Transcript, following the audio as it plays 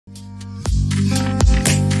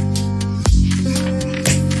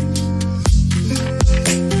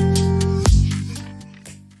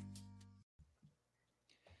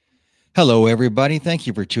Hello, everybody. Thank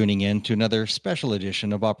you for tuning in to another special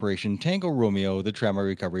edition of Operation Tango Romeo, the Trauma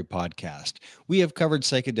Recovery Podcast. We have covered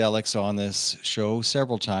psychedelics on this show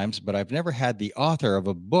several times, but I've never had the author of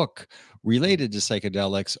a book related to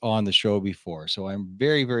psychedelics on the show before. So I'm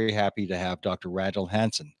very, very happy to have Dr. Randall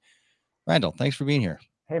Hansen. Randall, thanks for being here.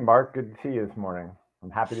 Hey, Mark, good to see you this morning.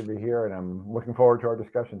 I'm happy to be here and I'm looking forward to our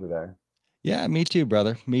discussion today. Yeah, me too,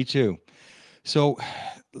 brother. Me too. So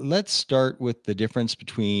let's start with the difference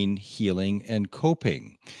between healing and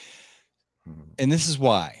coping. Mhm. And this is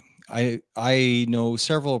why I know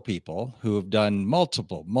several people who have done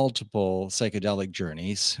multiple psychedelic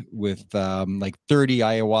journeys with like 30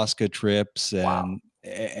 ayahuasca trips Wow.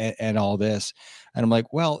 and all this. And I'm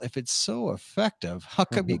like, well, if it's so effective, how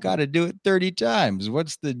come you got to do it 30 times?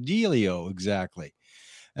 What's the dealio exactly?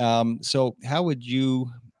 So how would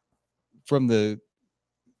you, from the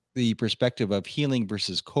perspective of healing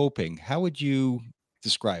versus coping, how would you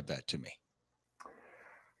describe that to me?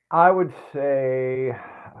 I would say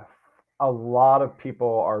a lot of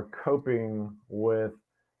people are coping with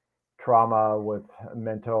trauma, with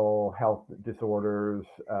mental health disorders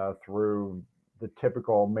through the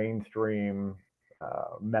typical mainstream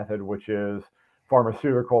method, which is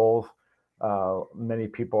pharmaceuticals. Many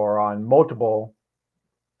people are on multiple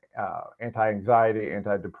anti-anxiety,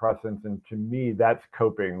 antidepressants, and to me, that's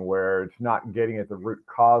coping, where it's not getting at the root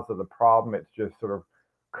cause of the problem. It's just sort of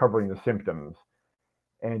covering the symptoms.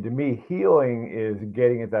 And to me, healing is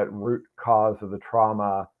getting at that root cause of the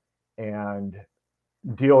trauma and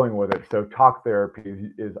dealing with it. So talk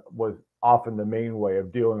therapy was often the main way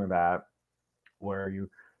of dealing with that, where you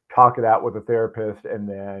talk it out with a therapist and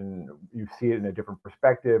then you see it in a different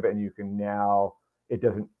perspective, and you can now it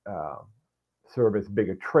doesn't serve as big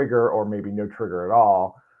a trigger or maybe no trigger at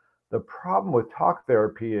all. The problem with talk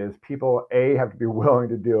therapy is people A have to be willing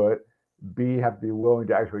to do it, B have to be willing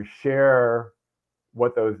to actually share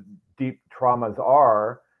what those deep traumas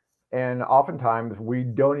are. And oftentimes we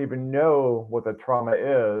don't even know what the trauma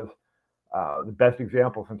is. The best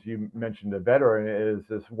example, since you mentioned a veteran, is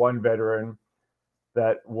this one veteran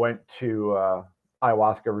that went to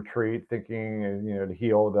ayahuasca retreat thinking, to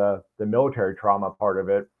heal the military trauma part of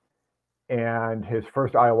it, and his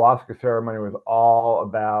first ayahuasca ceremony was all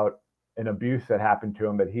about an abuse that happened to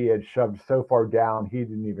him that he had shoved so far down he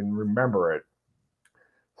didn't even remember it.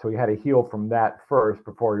 So he had to heal from that first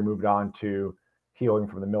before he moved on to healing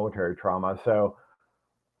from the military trauma. So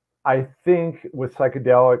I think with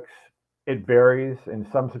psychedelics, it varies. In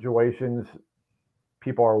some situations,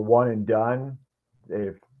 people are one and done.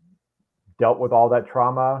 They've dealt with all that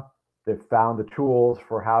trauma. They've found the tools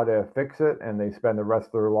for how to fix it, and they spend the rest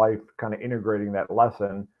of their life kind of integrating that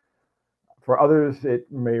lesson. For others,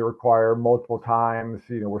 it may require multiple times.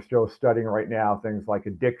 We're still studying right now things like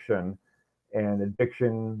addiction. And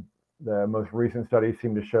addiction, the most recent studies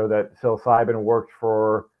seem to show that psilocybin works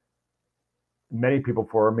for many people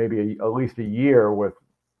for maybe at least a year with,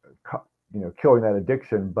 killing that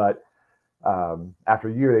addiction. But after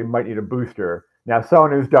a year, they might need a booster. Now, someone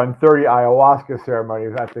who's done 30 ayahuasca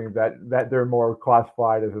ceremonies, I think that they're more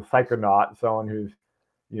classified as a psychonaut, someone who's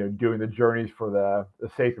doing the journeys for the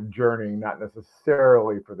sake of journeying, not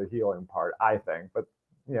necessarily for the healing part, I think. But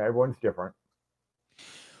everyone's different.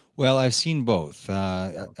 Well, I've seen both.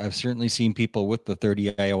 Yeah. I've certainly seen people with the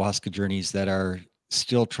 30 ayahuasca journeys that are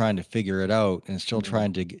still trying to figure it out and still Mhm.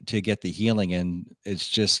 trying to get the healing, and it's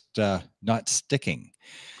just not sticking.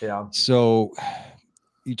 Yeah. So,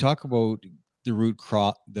 you talk about the root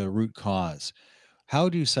cause. How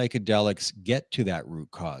do psychedelics get to that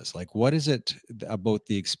root cause? Like, what is it about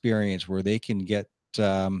the experience where they can get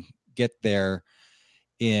there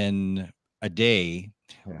in a day,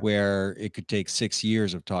 Yeah. where it could take 6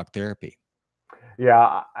 years of talk therapy?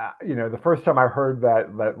 Yeah, the first time I heard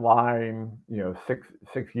that line,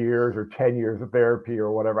 6 years or 10 years of therapy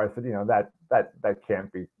or whatever, I said, that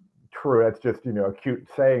can't be true. That's just a cute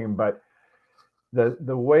saying. But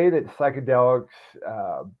the way that psychedelics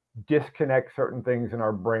uh, disconnect certain things in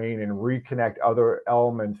our brain and reconnect other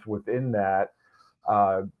elements within that,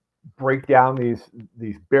 uh, break down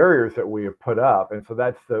these barriers that we have put up, and so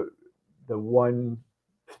that's the one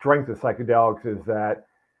strength of psychedelics is that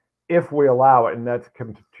if we allow it, and that's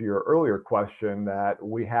comes to your earlier question, that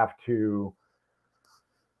we have to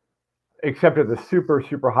accept at the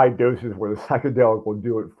super high doses where the psychedelic will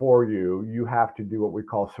do it for you, you have to do what we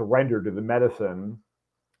call surrender to the medicine.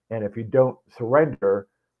 And if you don't surrender,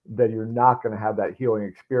 then you're not going to have that healing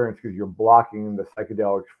experience because you're blocking the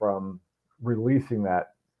psychedelics from releasing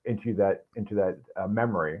that into that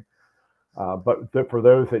memory. But for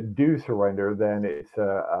those that do surrender, then it's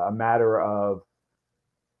a matter of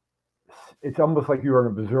it's almost like you're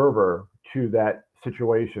an observer to that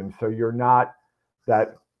situation. So you're not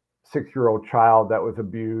that 6-year-old child that was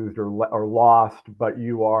abused or lost, but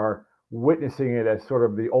you are witnessing it as sort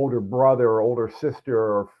of the older brother or older sister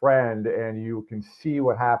or friend, and you can see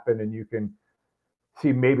what happened, and you can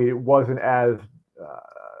see maybe it wasn't as uh,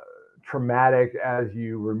 traumatic as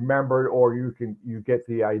you remembered, or you get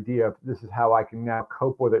the idea of this is how I can now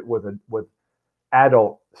cope with it with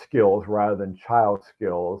adult skills rather than child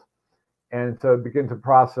skills. And so it begins a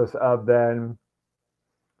process of then,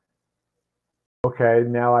 okay,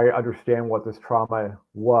 now I understand what this trauma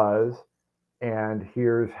was, and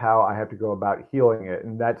here's how I have to go about healing it.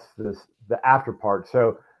 And that's the after part.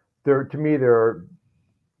 So to me, there are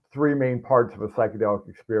three main parts of a psychedelic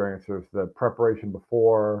experience. There's the preparation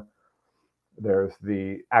before, there's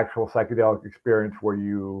the actual psychedelic experience where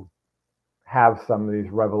you have some of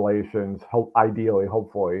these revelations, ideally,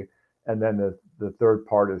 hopefully, and then the third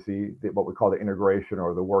part is the what we call the integration,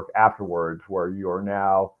 or the work afterwards, where you are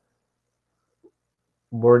now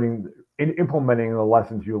learning and implementing the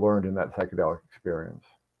lessons you learned in that psychedelic experience.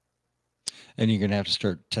 And you're going to have to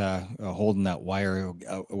start holding that wire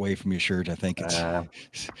away from your shirt. I think it's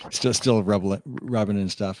still rubbing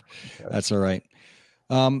and stuff. Okay. That's all right.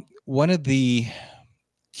 One of the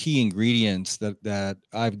key ingredients that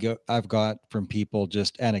I've got from people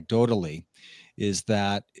just anecdotally is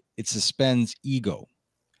that it suspends ego.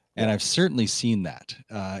 And I've certainly seen that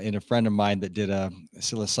in a friend of mine that did a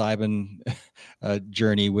psilocybin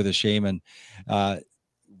journey with a shaman.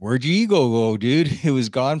 Where'd your ego go, dude? It was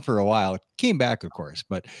gone for a while. It came back, of course,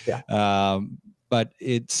 but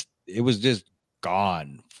it was just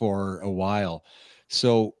gone for a while.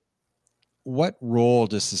 So what role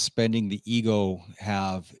does suspending the ego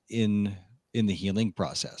have in the healing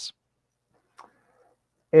process?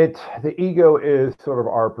 The ego is sort of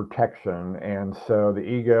our protection, and so the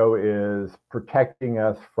ego is protecting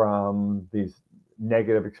us from these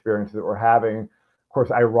negative experiences that we're having. Of course,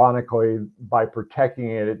 ironically, by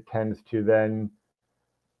protecting it, it tends to then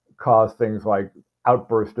cause things like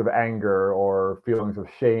outbursts of anger or feelings of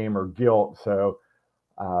shame or guilt. So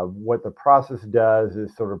what the process does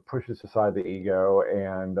is sort of pushes aside the ego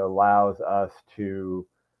and allows us to,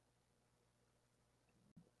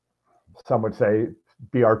 some would say,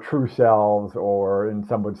 be our true selves, or, and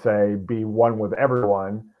some would say, be one with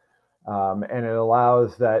everyone. And it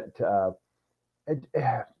allows that.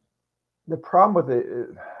 The problem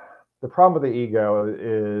with the ego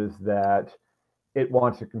is that it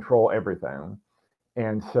wants to control everything,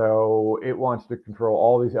 and so it wants to control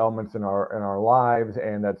all these elements in our lives,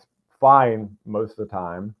 and that's fine most of the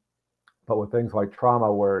time. But with things like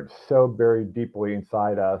trauma, where it's so buried deeply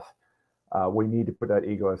inside us, we need to put that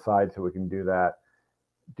ego aside so we can do that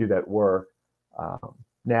work.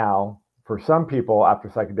 Now, for some people, after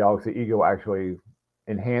psychedelics, the ego actually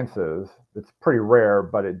enhances. It's pretty rare,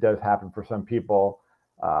 but it does happen for some people.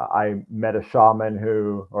 I met a shaman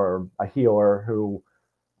or a healer who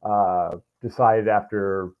decided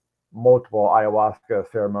after multiple ayahuasca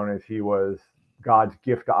ceremonies, he was God's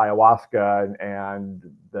gift to ayahuasca and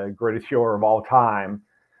the greatest healer of all time.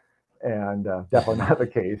 And definitely not the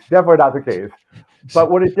case. Definitely not the case. But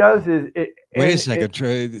what it does is it. Wait a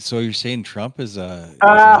second. So you're saying Trump is an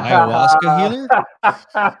ayahuasca healer?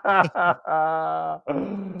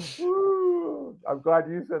 I'm glad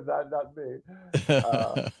you said that, not me.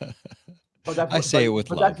 But that's I say it with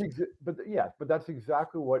love. But that's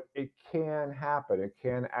exactly what it can happen. It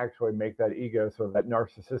can actually make that ego, so that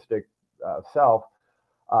narcissistic self.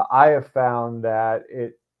 I have found that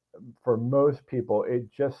for most people,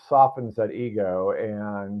 it just softens that ego,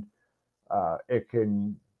 and it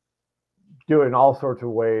can do it in all sorts of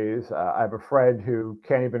ways. I have a friend who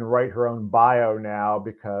can't even write her own bio now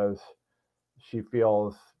because she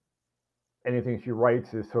feels anything she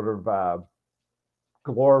writes is sort of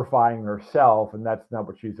glorifying herself, and that's not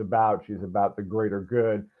what she's about. She's about the greater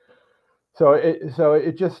good. So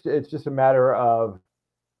it's just a matter of,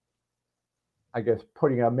 I guess,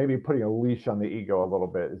 putting a leash on the ego a little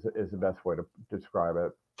bit is the best way to describe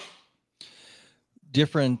it.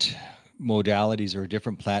 Different modalities or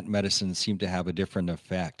different plant medicines seem to have a different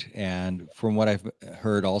effect. And from what I've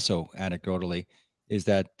heard also anecdotally is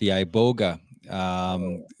that the iboga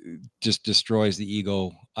just destroys the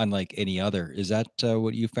ego unlike any other. Is that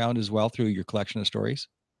what you found as well through your collection of stories?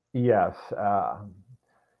 Yes.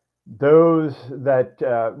 Those that,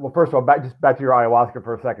 well, first of all, back to your ayahuasca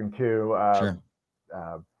for a second too. Sure.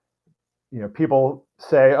 People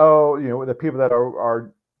say, oh, the people that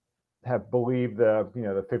have believed the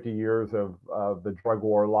 50 years of the drug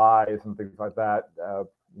war lies and things like that,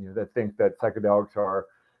 that think that psychedelics are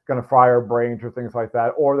going to fry our brains or things like that,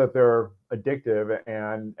 or that they're addictive.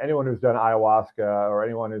 And anyone who's done ayahuasca or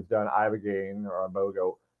anyone who's done ibogaine or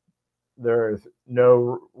iboga, there is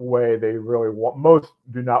no way they really want. Most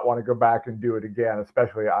do not want to go back and do it again,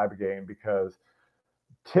 especially ibogaine, because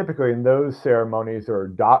typically in those ceremonies, there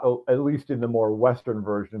are at least in the more Western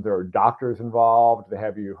versions, there are doctors involved. They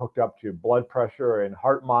have you hooked up to blood pressure and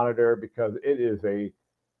heart monitor because it is a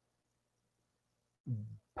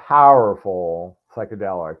powerful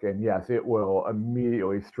psychedelic. And yes, it will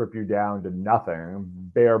immediately strip you down to nothing,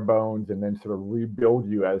 bare bones, and then sort of rebuild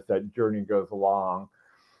you as that journey goes along.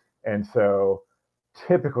 And so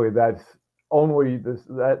typically that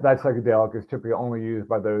psychedelic is typically only used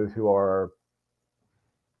by those who are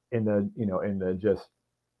in the just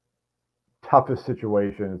toughest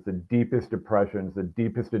situations, the deepest depressions, the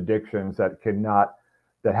deepest addictions that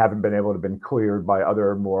haven't been able to been cleared by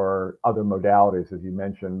other modalities, as you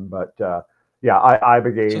mentioned. But yeah,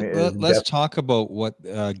 ibogaine So is let's talk about what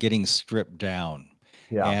getting stripped down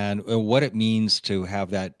yeah, and what it means to have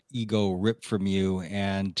that ego ripped from you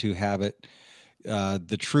and to have it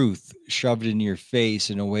the truth shoved in your face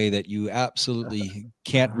in a way that you absolutely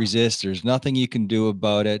can't resist. There's nothing you can do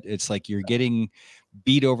about it. It's like you're getting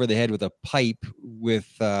beat over the head with a pipe with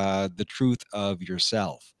the truth of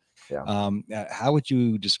yourself. yeah. How would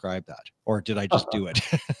you describe that? Or did I just do it?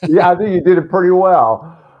 Yeah, I think you did it pretty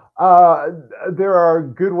well. There are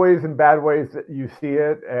good ways and bad ways that you see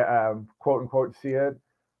it, quote unquote, see it.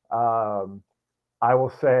 Um, I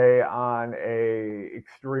will say on a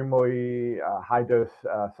extremely high dose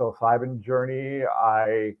psilocybin journey,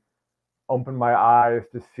 I opened my eyes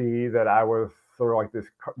to see that I was sort of like this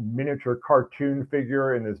miniature cartoon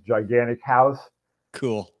figure in this gigantic house.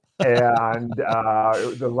 Cool. And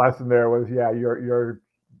the lesson there was, yeah, you're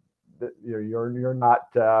not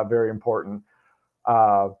very important.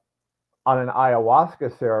 Uh, on an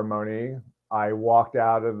ayahuasca ceremony, I walked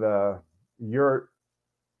out of the yurt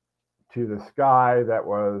to the sky that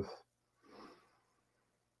was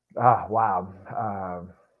wow,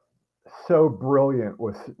 so brilliant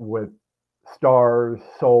with stars,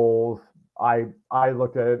 souls. I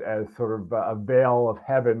looked at it as sort of a veil of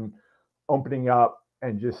heaven opening up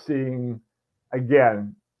and just seeing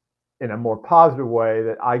again in a more positive way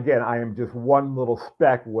that I am just one little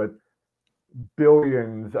speck with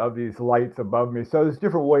billions of these lights above me. So there's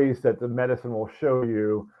different ways that the medicine will show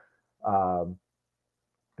you um,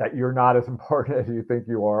 that you're not as important as you think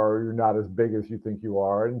you are, or you're not as big as you think you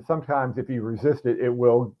are. And sometimes if you resist it, it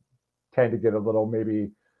will tend to get a little maybe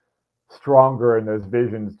stronger in those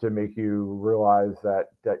visions to make you realize that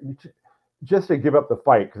you just to give up the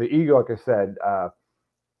fight. Because the ego, like I said,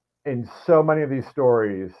 in so many of these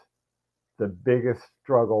stories, the biggest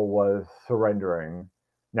struggle was surrendering.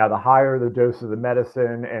 Now, the higher the dose of the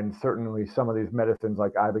medicine, and certainly some of these medicines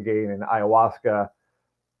like ibogaine and ayahuasca,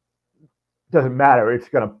 doesn't matter. It's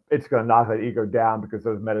gonna knock that ego down because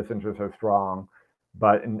those medicines are so strong.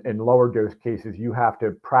 But in lower dose cases, you have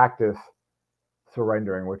to practice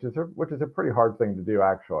surrendering, which is a pretty hard thing to do,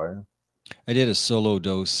 actually. I did a solo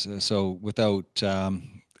dose, so without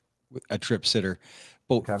a trip sitter,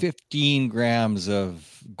 about Okay. 15 grams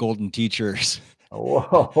of golden teachers.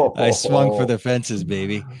 I swung for Whoa. the fences,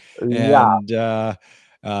 baby. Yeah.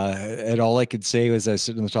 And all I could say was I was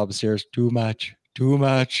sitting on the top of the stairs, too much, too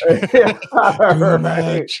much, Yeah. too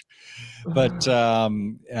Right. much. But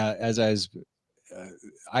as uh,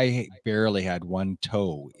 I barely had one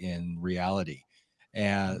toe in reality.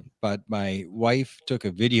 And but my wife took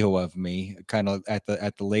a video of me kind of at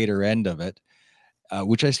the later end of it,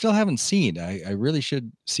 which I still haven't seen. I really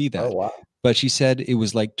should see Oh that. wow. But she said it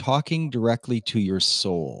was like talking directly to your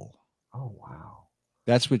soul. Oh wow.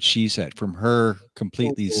 That's what she said from her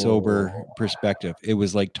completely Ooh, sober perspective. It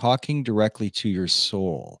was like talking directly to your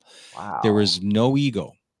soul. There wow. was no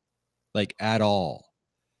ego, like at all.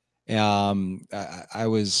 I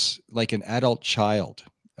was like an adult child.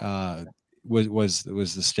 Uh, was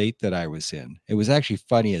the state that I was in. It was actually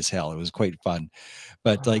funny as hell. It was quite fun,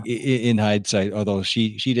 but like in hindsight, although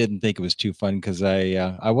she didn't think it was too fun because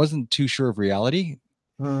I wasn't too sure of reality,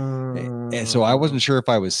 and so I Hmm. wasn't sure if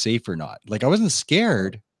I was safe or not. Like I wasn't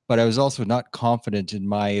scared, but I was also not confident in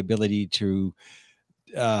my ability to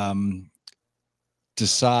um,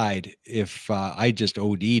 decide if I just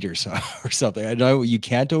OD'd or so or something. I know you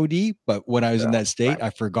can't OD, but when I was in Yeah. that state, Right. I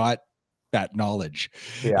forgot that knowledge,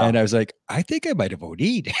 Yeah. and I was like, I think I might have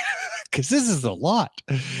OD'd because this is a lot.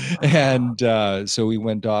 And so we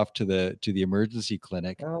went off to the emergency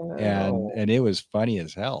clinic, Oh no. and it was funny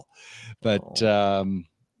as hell. But Oh.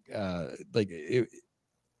 like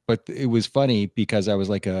but it was funny because I was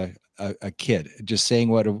like a kid, just saying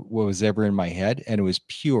what was ever in my head, and it was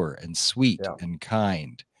pure and sweet Yeah. and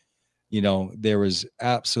kind. There was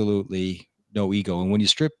absolutely no ego. And when you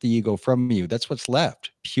strip the ego from you, that's what's left: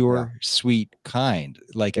 Yeah. pure, sweet, kind,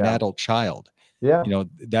 like an Yeah. adult child. Yeah.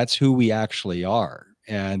 That's who we actually are.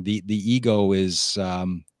 And the ego is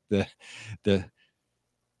the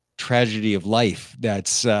tragedy of life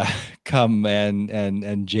that's come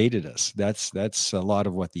and jaded us. That's a lot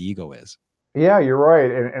of what the ego is. Yeah, you're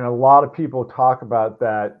right. And a lot of people talk about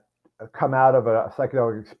that, come out of a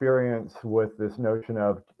psychedelic experience with this notion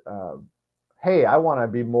of, hey, I want to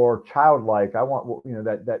be more childlike. I want,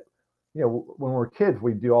 when we're kids,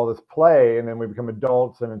 we do all this play, and then we become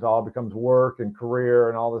adults and it all becomes work and career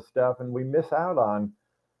and all this stuff. And we miss out on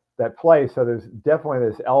that play. So there's definitely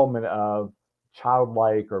this element of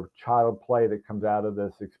childlike or child play that comes out of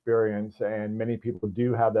this experience. And many people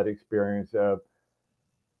do have that experience of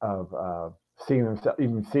seeing themselves,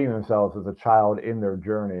 even seeing themselves as a child in their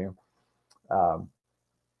journey. Um,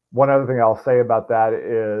 One other thing I'll say about that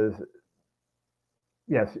is,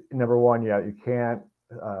 yes, number one, yeah, you can't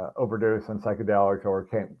overdose on psychedelics, or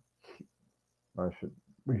can't. I should.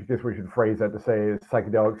 We guess we should phrase that to say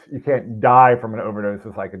psychedelics. You can't die from an overdose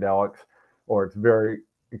of psychedelics, or it's very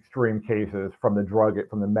extreme cases from the drug,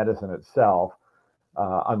 from the medicine itself,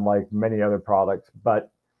 unlike many other products.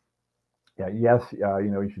 But yeah, yes,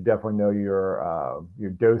 you should definitely know your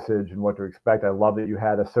dosage and what to expect. I love that you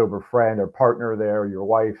had a sober friend or partner there, your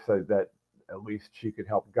wife, so that at least she could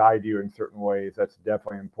help guide you in certain ways. That's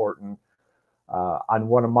definitely important. On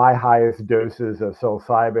one of my highest doses of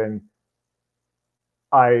psilocybin,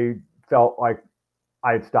 I felt like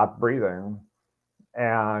I had stopped breathing,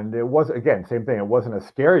 and it was, again, same thing. It wasn't a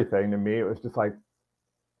scary thing to me. It was just like,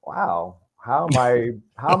 wow, how am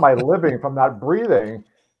I living if I'm not breathing?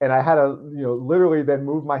 And I had to, literally then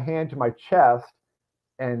move my hand to my chest,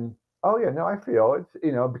 and oh yeah, no, I feel it's,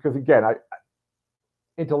 because again, I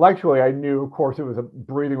intellectually I knew, of course, it was a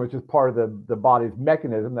breathing was just part of the body's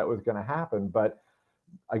mechanism that was going to happen, but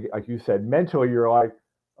like you said, mentally you're like,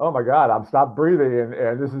 oh my God, I'm stopped breathing,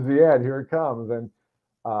 and this is the end. Here it comes. And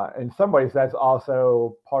in some ways, that's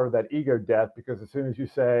also part of that ego death, because as soon as you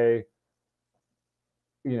say,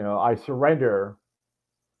 I surrender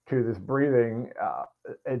to this breathing,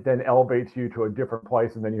 it then elevates you to a different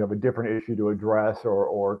place, and then you have a different issue to address,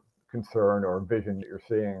 or concern or vision that you're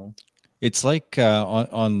seeing. It's like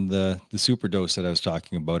on the super dose that I was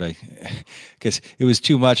talking about. I because it was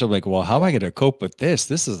too much. I'm like, well, how am I Yeah, going to cope with this?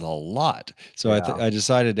 This is a lot. So yeah, I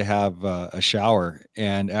decided to have a shower.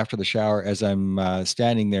 And after the shower, as I'm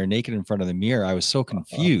standing there naked in front of the mirror, I was so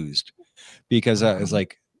confused because I was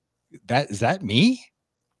like, that is that me?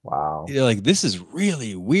 wow, Like, this is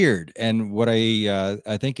really weird. And what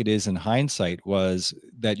I think it is in hindsight was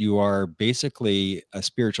that you are basically a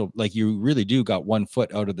spiritual, like you really do got one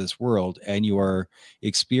foot out of this world, and you are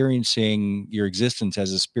experiencing your existence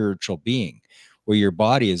as a spiritual being, where your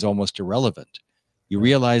body is almost irrelevant. You yeah,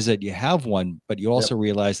 realize that you have one, but you yep, also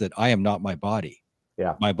realize that I am not my body.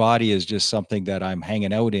 yeah, My body is just something that I'm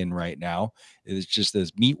hanging out in right now. It's just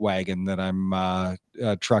this meat wagon that I'm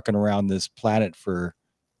trucking around this planet for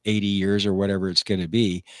 80 years or whatever it's going to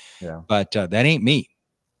be. yeah. But that ain't me.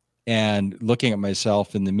 And looking at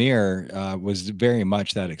myself in the mirror was very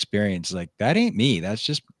much that experience. Like, that ain't me. That's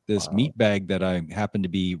just this Wow. meat bag that I happen to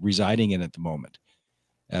be residing in at the moment.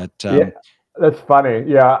 At Yeah, that's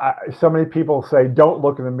funny. Yeah, so many people say don't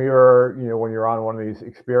look in the mirror, when you're on one of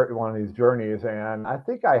these journeys, and I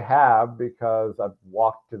think I have, because I've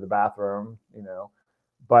walked to the bathroom,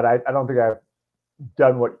 but I don't think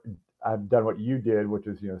done what I've done what you did, which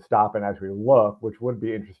is, stop and actually look, which would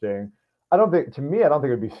be interesting. To me, I don't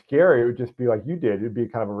think it'd be scary. It would just be like you did. It'd be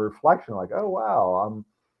kind of a reflection, like, oh wow,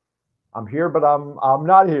 I'm here, but I'm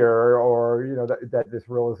not here, or that this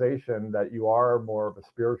realization that you are more of a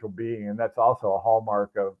spiritual being, and that's also a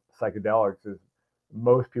hallmark of psychedelics. Is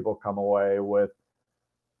most people come away with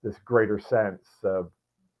this greater sense of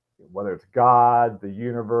whether it's God, the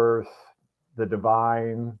universe, the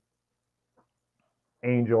divine,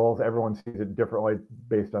 angels. Everyone sees it differently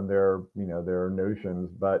based on their notions,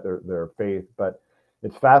 but their faith. But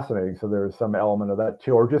it's fascinating. So there's some element of that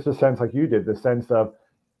too, or just a sense like you did, the sense of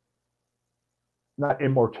not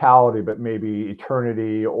immortality, but maybe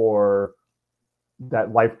eternity, or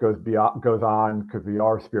that life goes on, because we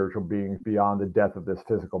are spiritual beings beyond the death of this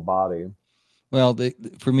physical body. well,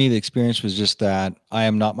 for me, the experience was just that I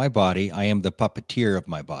am not my body. I am the puppeteer of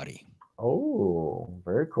my body. Oh,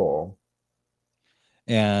 very cool.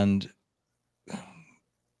 And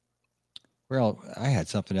well, I had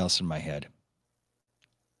something else in my head.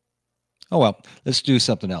 Oh well, let's do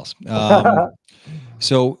something else.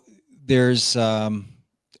 So there's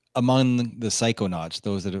among the psychonauts,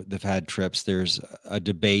 those that have had trips, there's a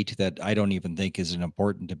debate that I don't even think is an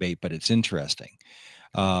important debate, but it's interesting.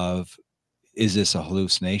 Of is this a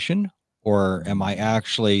hallucination, or am I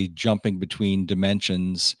actually jumping between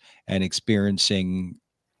dimensions and experiencing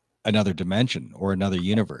another dimension or another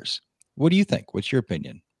universe? What do you think? What's your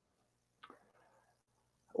opinion?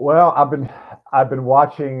 Well, I've been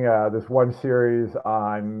watching this one series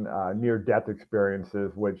on near-death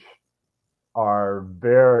experiences, which are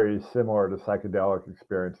very similar to psychedelic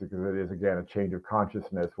experiences because it is again a change of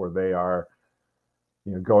consciousness where they are,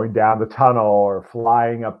 going down the tunnel or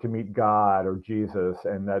flying up to meet God or Jesus,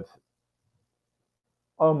 and that's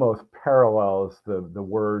almost parallels the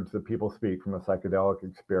words that people speak from a psychedelic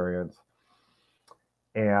experience.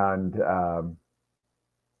 And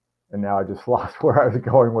and now I just lost where I was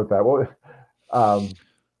going with that. What? Um,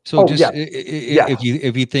 So oh just yes, yes,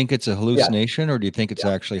 if you think it's a yes, hallucination, or do you think it's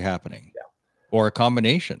yeah, actually happening, yeah. or a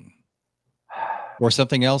combination, or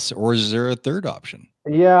something else, or is there a third option?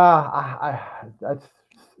 Yeah, that's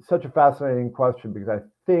such a fascinating question because I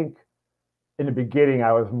think in the beginning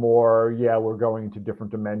I was more, yeah, we're going to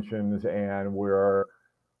different dimensions and we're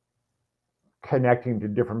connecting to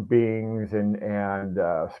different beings and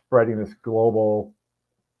spreading this global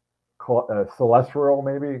celestial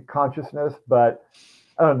maybe consciousness. But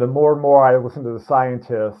I don't know, the more and more I listen to the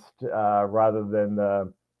scientists rather than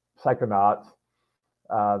the psychonauts,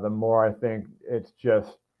 the more I think it's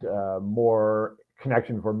just more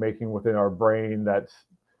connections we're making within our brain. That's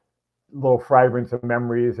little fragments of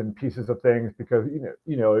memories and pieces of things. Because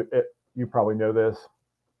you probably know this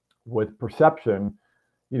with perception.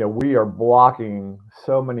 We are blocking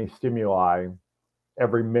so many stimuli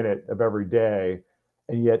every minute of every day,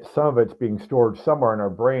 and yet some of it's being stored somewhere in our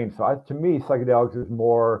brain. So to me, psychedelics is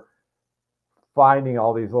more finding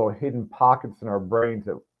all these little hidden pockets in our brains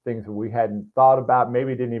that things that we hadn't thought about,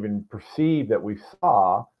 maybe didn't even perceive that we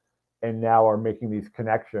saw, and now are making these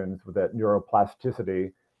connections with that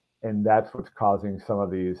neuroplasticity, and that's what's causing some of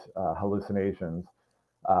these hallucinations.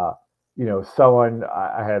 Uh, someone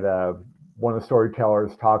I had one of the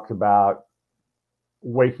storytellers talks about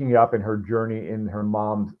waking up in her journey in her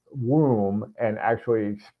mom's womb and actually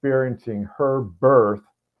experiencing her birth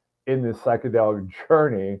in this psychedelic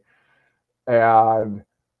journey, and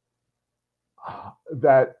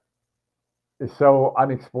that is so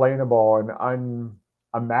unexplainable and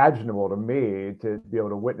unimaginable to me to be able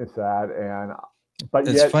to witness that. And but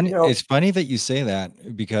It's yet, funny. It's funny that you say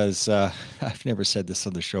that because I've never said this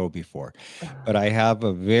on the show before, but I have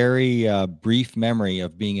a very brief memory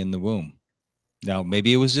of being in the womb. Now,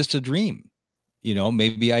 maybe it was just a dream.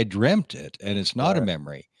 Maybe I dreamt it, and it's not a right,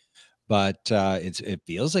 memory, but it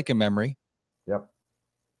feels like a memory. yep,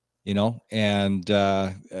 And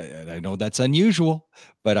I know that's unusual,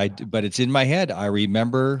 but but it's in my head. I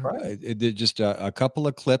remember right, just a couple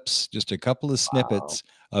of clips, just a couple of wow, snippets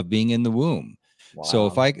of being in the womb. So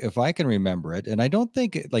wow, if I can remember it, and I don't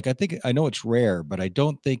think I think I know it's rare, but I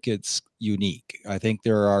don't think it's unique. I think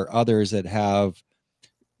there are others that have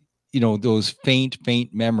those faint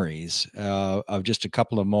memories of just a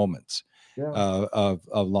couple of moments yeah. of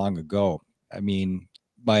long ago. I mean,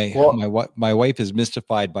 my Well, my wife is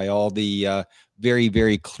mystified by all the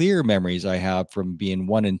very clear memories I have from being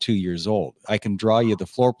 1 and 2 years old. I can draw you the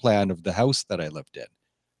floor plan of the house that I lived in,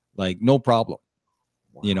 like no problem.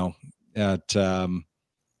 You wow, know, at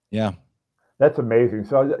yeah. that's amazing.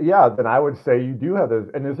 So yeah, then I would say you do have those,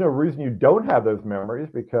 and there's no reason you don't have those memories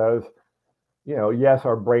because yes,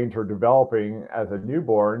 our brains are developing as a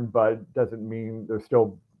newborn, but doesn't mean there's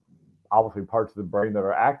still obviously parts of the brain that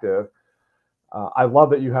are active. I love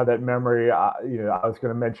that you have that memory. I was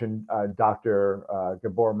going to mention Dr.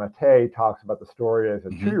 Gabor Mate talks about the story as a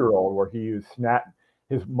Hmm. 2-year-old where he was snapped.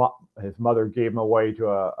 His mother gave him away to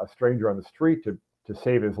a stranger on the street to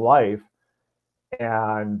save his life,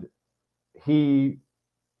 and he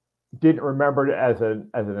didn't remember it as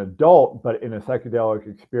an adult, but in a psychedelic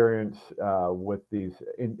experience with these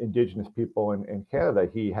indigenous people in Canada,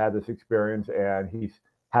 he had this experience and he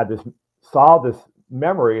had this saw this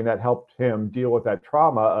memory, and that helped him deal with that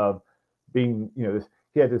trauma of being this.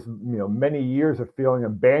 He had this many years of feeling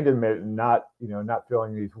abandonment and not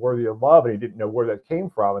feeling he's worthy of love, and he didn't know where that came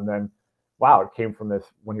from. And then, wow, it came from this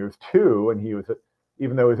when he was 2, and he was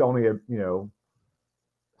even though he was only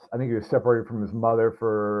I think he was separated from his mother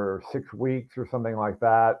for 6 weeks or something like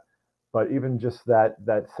that. But even just that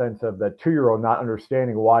sense of that 2-year-old not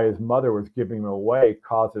understanding why his mother was giving him away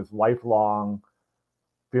causes lifelong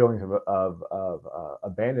feelings of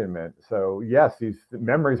abandonment. So yes, these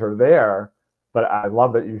memories are there, but I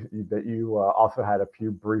love that you also had a few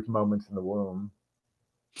brief moments in the womb.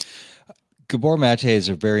 Gabor Mate is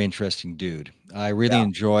a very interesting dude. I really Yeah.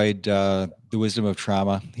 enjoyed The Wisdom of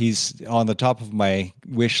Trauma. He's on the top of my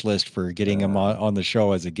wish list for getting him on the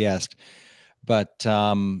show as a guest. But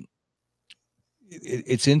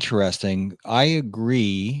it's interesting. I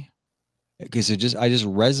agree because I just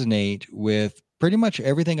resonate with pretty much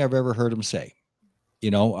everything I've ever heard him say.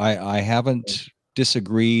 I haven't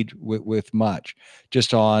disagreed with much,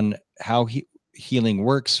 just on how healing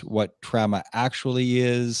works, what trauma actually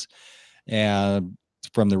is, and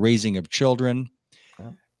from the raising of children.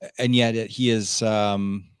 Yeah. And yet he is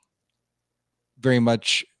very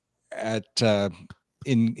much at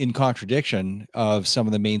in contradiction of some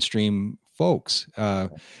of the mainstream folks. I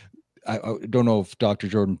don't know if Dr.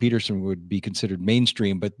 Jordan Peterson would be considered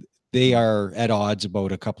mainstream, but they are at odds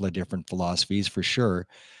about a couple of different philosophies for sure.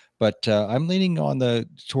 But I'm leaning on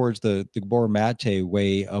towards the Gabor Mate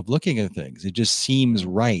way of looking at things. It just seems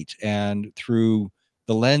right, and through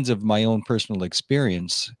the lens of my own personal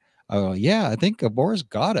experience, yeah, I think Gabor's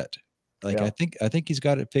got it. Like Yeah. I think he's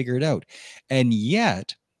got it figured out, and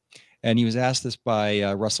yet, and he was asked this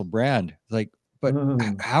by Russell Brand, like, but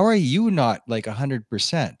Mhm. how are you not like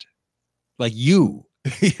 100%? Like you,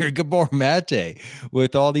 you're Gabor Mate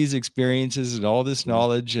with all these experiences and all this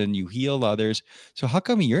knowledge, and you heal others. So how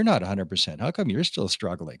come you're not 100%? How come you're still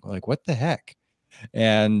struggling? Like, what the heck?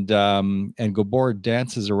 And Gabor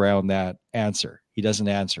dances around that answer. He doesn't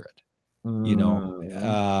answer it. Mhm.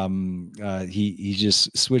 He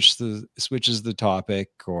just switches the topic,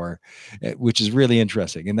 or which is really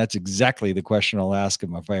interesting, and that's exactly the question I'll ask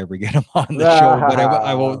him if I ever get him on the show. But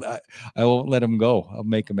I won't let him go. I'll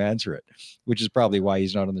make him answer it, which is probably why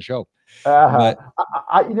he's not on the show. Uh-huh. But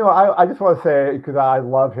I just want to say, because I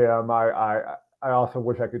love him. I also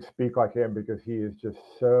wish I could speak like him, because he is just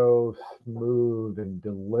so smooth and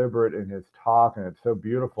deliberate in his talk, and it's so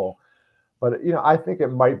beautiful. But I think it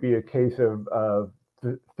might be a case of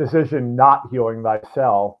physician not healing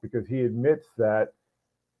thyself, because he admits that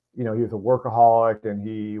he was a workaholic and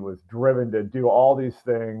he was driven to do all these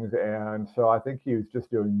things, and so I think he was just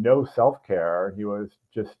doing no self care. He was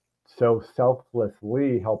just so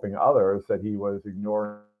selflessly helping others that he was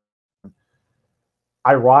ignoring,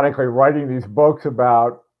 ironically, writing these books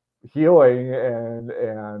about healing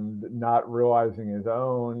and not realizing his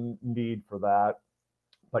own need for that.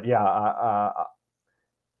 But yeah,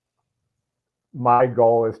 my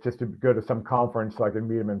goal is just to go to some conference so I can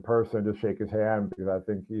meet him in person, just shake his hand, because I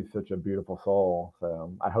think he's such a beautiful soul.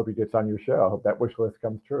 So I hope he gets on your show. I hope that wish list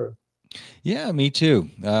comes true. yeah, me too.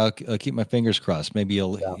 I'll keep my fingers crossed. Maybe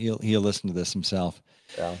Yeah, he'll listen to this himself.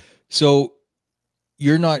 yeah. So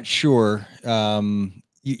you're not sure.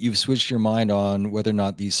 You've switched your mind on whether or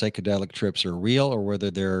not these psychedelic trips are real or whether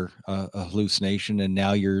they're a hallucination, and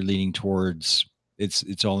now you're leaning towards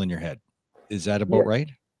it's all in your head. Is that Yeah, about right?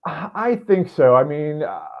 I think so. I mean,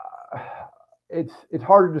 it's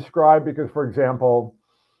hard to describe because, for example,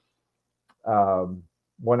 um,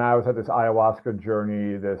 when I was at this ayahuasca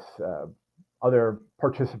journey, this other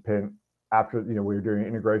participant, after we were doing an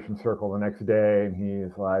integration circle the next day, and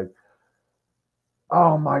he's like,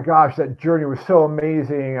 "Oh my gosh, that journey was so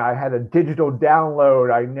amazing. I had a digital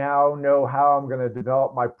download. I now know how I'm going to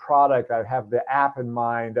develop my product. I have the app in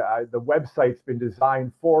mind. The website's been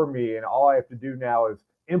designed for me, and all I have to do now is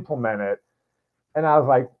implement it." And I was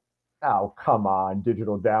like, "Oh, come on,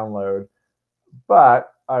 digital download."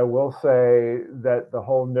 But I will say that the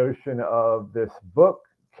whole notion of this book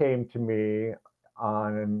came to me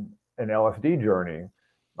on an LSD journey.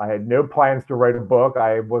 I had no plans to write a book.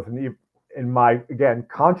 I wasn't even, in my, again,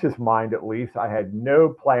 conscious mind at least, I had no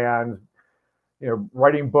plans.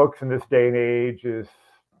 Writing books in this day and age is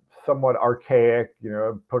somewhat archaic.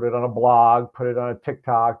 Put it on a blog, put it on a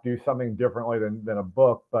TikTok, do something differently than a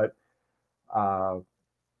book. But uh,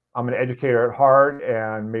 I'm an educator at heart,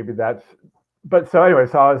 and maybe that's. But so anyway,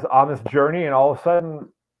 so I was on this journey, and all of a sudden,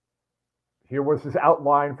 here was this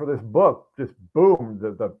outline for this book. Just boom,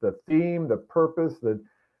 the theme, the purpose, the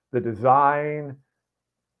design,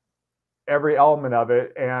 every element of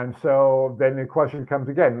it. And so then the question comes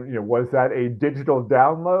again, was that a digital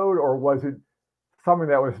download, or was it something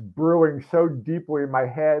that was brewing so deeply in my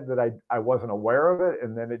head that I wasn't aware of it,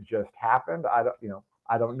 and then it just happened? I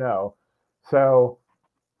don't know. So,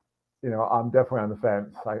 I'm definitely on the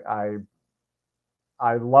fence.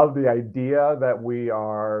 I love the idea that we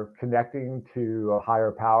are connecting to a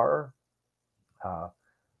higher power. Uh,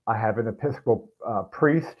 I have an Episcopal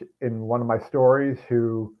priest in one of my stories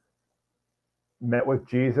who met with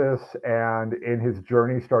Jesus, and in his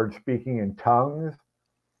journey started speaking in tongues.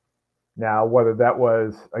 Now, whether that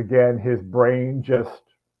was, again, his brain just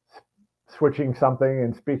switching something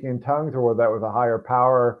and speaking in tongues, or whether that was a higher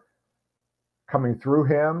power, coming through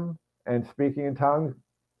him and speaking in tongues.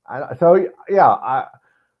 So yeah,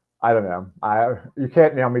 I don't know. You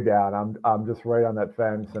can't nail me down. I'm just right on that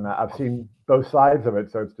fence, and I've seen both sides of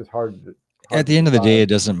it, so it's just At hard to the end of the day, decide. it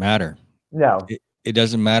doesn't matter. No, It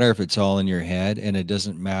doesn't matter if it's all in your head, and it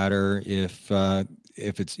doesn't matter if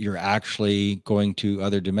it's you're actually going to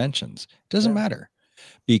other dimensions. It doesn't yeah, matter,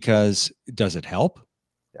 because does it help?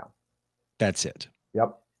 yeah, That's it.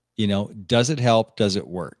 yep, Does it help? Does it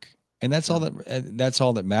work? And yeah. that's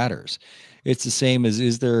all that matters. It's the same as,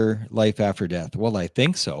 is there life after death? Well, I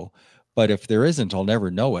think so, but if there isn't, I'll never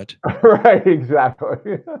know it, Right,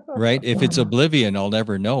 exactly. right? If it's oblivion, I'll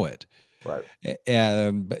never know it. Right.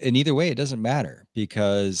 And either way, it doesn't matter,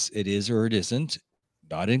 because it is or it isn't,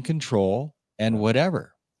 not in control, and Yeah,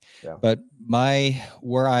 whatever. yeah. But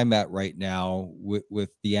where I'm at right now with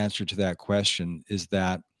the answer to that question is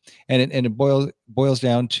that, and it boils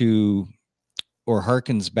down to, or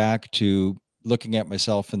harkens back to, looking at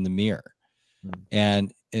myself in the mirror. Mm,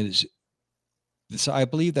 And so I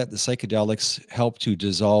believe that the psychedelics help to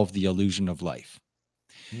dissolve the illusion of life.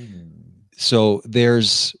 mm, So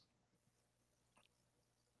there's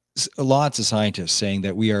lots of scientists saying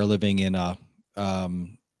that we are living in a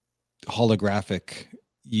um, holographic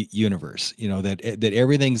universe. That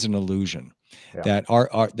everything's an illusion. yeah.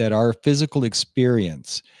 That our physical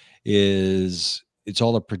experience it's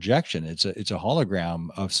all a projection. It's a hologram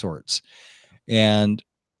of sorts. And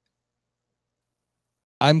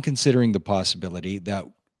I'm considering the possibility that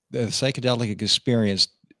the psychedelic experience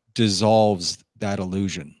dissolves that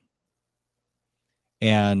illusion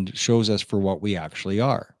and shows us for what we actually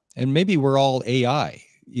are. And maybe we're all AI,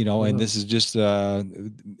 and Mhm. this is just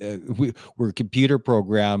we're computer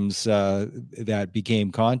programs that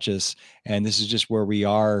became conscious, and this is just where we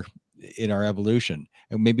are in our evolution.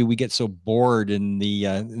 And maybe we get so bored in the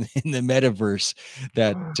in the metaverse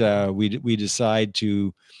that we decide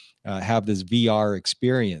to have this VR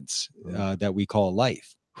experience Mm, that we call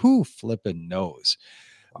life. Who flippin' knows?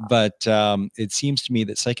 wow. But it seems to me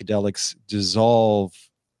that psychedelics dissolve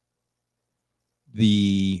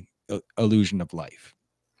the illusion of life.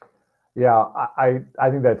 Yeah, I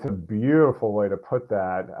think that's a beautiful way to put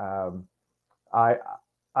that. I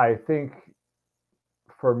I think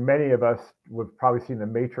for many of us, we've probably seen The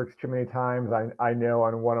Matrix too many times. I know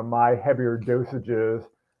on one of my heavier dosages,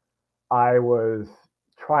 I was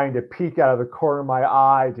trying to peek out of the corner of my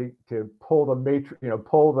eye to pull the matrix,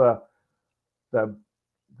 pull the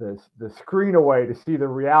the screen away to see the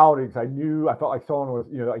reality, because I felt like someone was,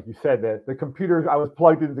 like you said, that the computer, I was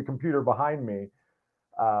plugged into the computer behind me.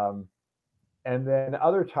 Um, and then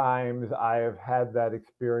other times I have had that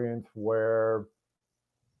experience where,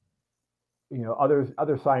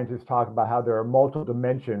 other scientists talk about how there are multiple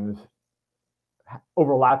dimensions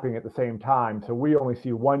overlapping at the same time. So we only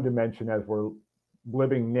see one dimension as we're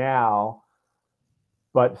living now,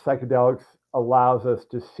 but psychedelics allows us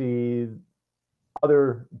to see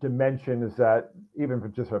other dimensions that, even for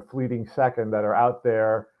just a fleeting second, that are out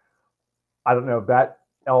there. I don't know if that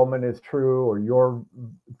element is true or your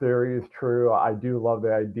theory is true. I do love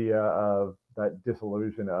the idea of that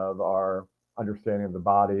disillusion of our understanding of the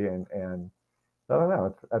body, and I don't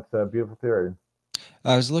know. That's a beautiful theory.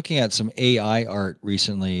 I was looking at some AI art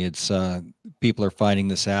recently. It's people are finding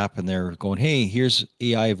this app and they're going, "Hey, here's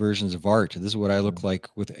AI versions of art. This is what I look like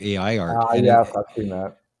with AI art." And Yes, I've seen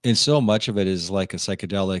that. so much of it is like a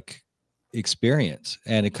psychedelic experience,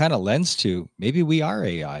 and it kind of lends to, maybe we are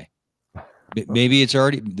AI. Maybe it's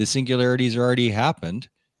already, the singularity's already happened,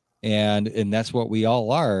 and that's what we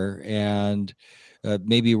all are. And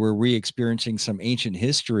maybe we're re-experiencing some ancient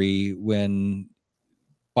history when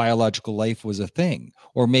biological life was a thing,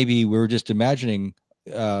 or maybe we were just imagining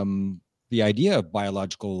um, the idea of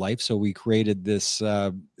biological life, so we created this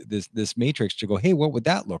matrix to go, hey, what would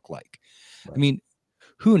that look like? I Right, mean,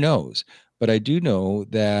 who knows? But I do know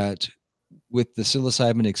that with the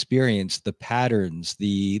psilocybin experience, the patterns,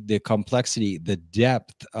 the complexity, the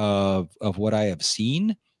depth of what I have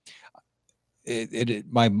seen,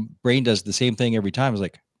 my brain does the same thing every time. It's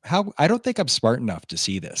like, how, I don't think I'm smart enough to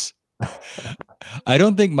see this. I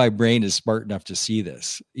don't think my brain is smart enough to see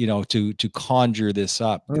this, to conjure this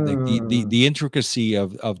up. mm, The intricacy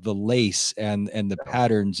of the lace and the yeah,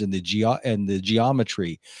 patterns and the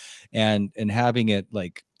geometry, and having it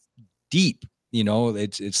like deep.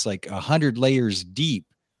 It's like 100 layers deep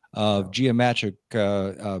yeah. of geometric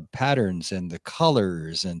patterns and the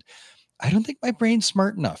colors. And I don't think my brain's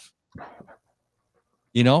smart enough.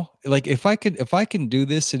 Like, if I can do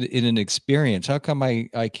this in an experience, how come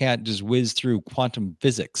I can't just whiz through quantum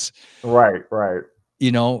physics? Right, right.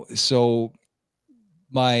 So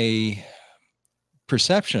my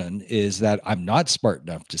perception is that I'm not smart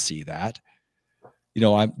enough to see that.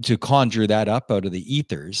 I'm to conjure that up out of the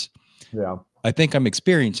ethers. Yeah. I think I'm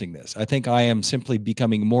experiencing this. I think I am simply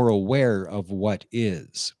becoming more aware of what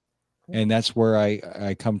is. And that's where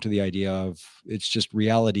I come to the idea of it's just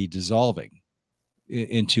reality dissolving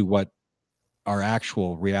into what our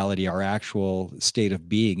actual reality, our actual state of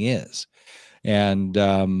being is. And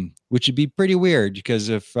which would be pretty weird, because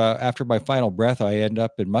if after my final breath I end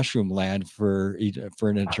up in mushroom land for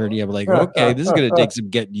an eternity, I'm like, okay, this is going to take some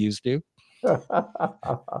getting used to.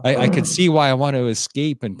 I could see why I want to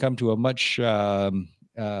escape and come to a much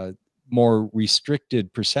more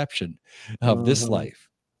restricted perception of this life.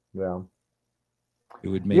 Yeah. It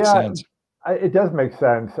would make Yeah, sense. it does make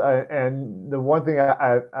sense. And the one thing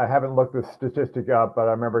I haven't looked the statistic up, but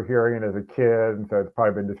I remember hearing it as a kid, and so it's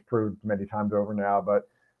probably been disproved many times over now. But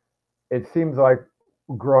it seems like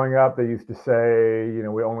growing up, they used to say,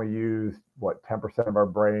 we only use what 10% of our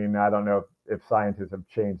brain. I don't know if scientists have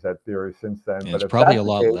changed that theory since then, And but it's if probably that's a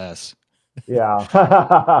the lot case, less.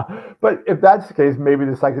 yeah. But if that's the case, maybe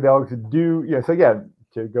the psychedelics do. So again,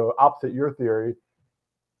 to go opposite your theory,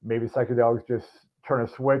 maybe psychedelics just turn a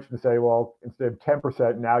switch and say, well, instead of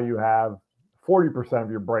 10%, now you have 40% of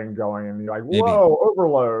your brain going, and you're like, Maybe. whoa,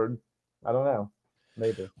 overload. I don't know.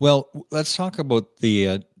 Maybe. Well, let's talk about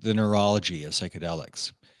the neurology of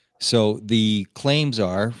psychedelics. So the claims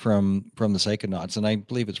are from the psychonauts, and I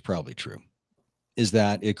believe it's probably true, is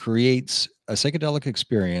that it creates a psychedelic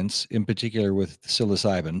experience, in particular with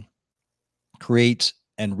psilocybin, creates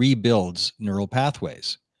and rebuilds neural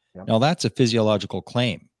pathways. Yep. Now, that's a physiological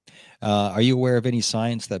claim. Are you aware of any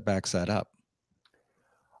science that backs that up?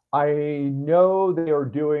 I know they are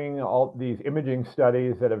doing all these imaging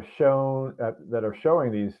studies that have shown that are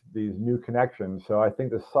showing these new connections. So I think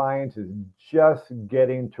the science is just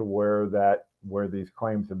getting to where these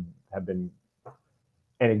claims have been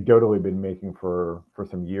anecdotally been making for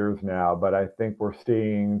some years now. But I think we're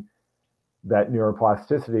seeing that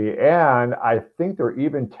neuroplasticity, and I think they're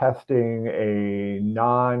even testing a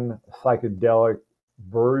non-psychedelic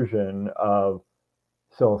version of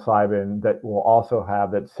psilocybin that will also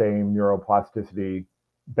have that same neuroplasticity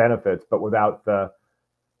benefits, but without the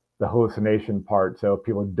hallucination part. So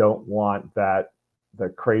people don't want the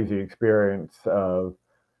crazy experience of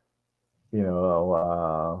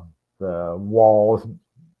the walls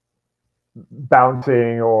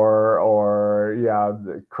bouncing, or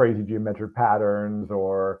the crazy geometric patterns,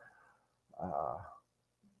 or uh,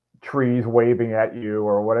 trees waving at you,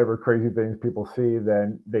 or whatever crazy things people see.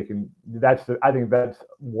 Then they can. I think that's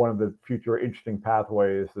one of the future interesting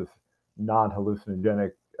pathways. This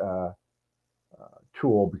non-hallucinogenic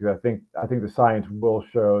tool, because I think the science will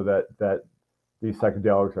show that these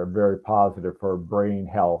psychedelics are very positive for brain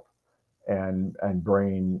health and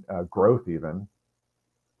brain growth even.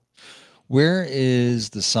 Where is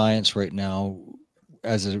the science right now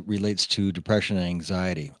as it relates to depression and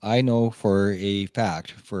anxiety? I know for a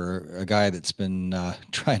fact, for a guy that's been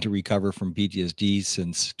trying to recover from PTSD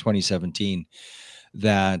since 2017,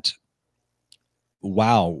 that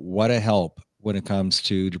wow, what a help when it comes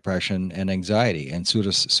to depression and anxiety and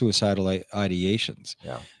suicidal ideations.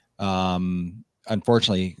 Yeah.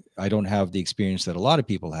 Unfortunately, I don't have the experience that a lot of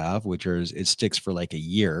people have, which is it sticks for like a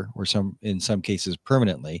year, or in some cases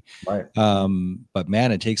permanently. Right. But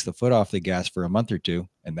man, it takes the foot off the gas for a month or two,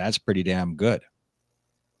 and that's pretty damn good.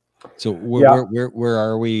 So Yeah. where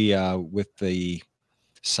are we with the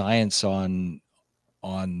science on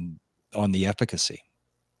on the efficacy?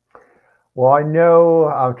 Well, I know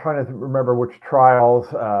I'm trying to remember which trials.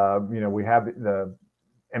 We have the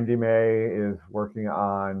MDMA is working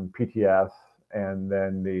on PTS, and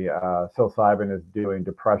then the psilocybin is doing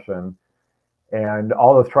depression. And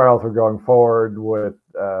all those trials are going forward with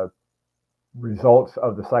results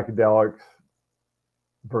of the psychedelics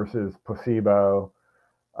versus placebo,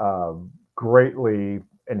 greatly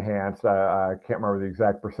enhanced. I can't remember the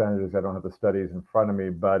exact percentages. I don't have the studies in front of me,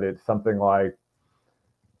 but it's something like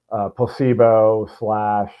placebo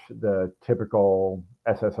slash the typical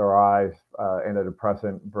SSRI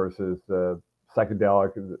antidepressant versus the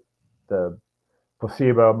psychedelic. The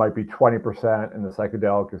placebo might be 20%, and the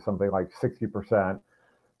psychedelic is something like 60%.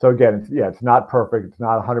 So again, it's not perfect. It's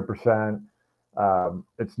not 100%.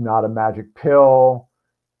 It's not a magic pill.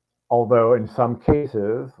 Although in some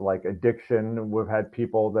cases, like addiction, we've had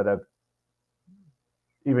people that have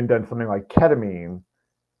even done something like ketamine,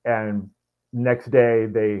 and next day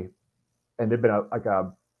they've been like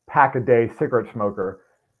a pack a day cigarette smoker.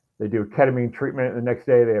 They do a ketamine treatment, and the next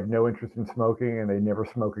day they have no interest in smoking, and they never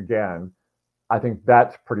smoke again. I think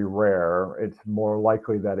that's pretty rare. It's more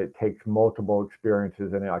likely that it takes multiple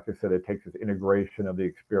experiences, and like I said, it takes this integration of the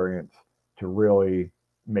experience to really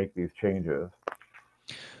make these changes.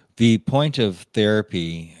 The point of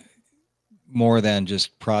therapy, more than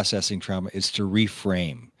just processing trauma, is to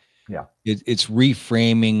reframe. Yeah. It's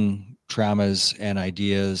reframing traumas and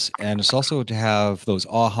ideas, and it's also to have those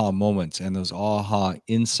aha moments and those aha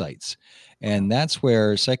insights. Yeah. And that's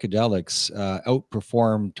where psychedelics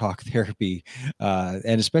outperform talk therapy,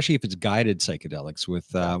 and especially if it's guided psychedelics, with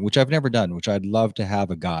Yeah. which I've never done, which I'd love to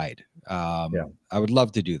have a guide. Yeah. I would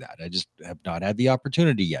love to do that. I just have not had the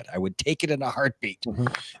opportunity yet. I would take it in a heartbeat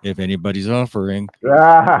Mhm. if anybody's offering.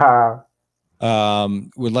 Yeah.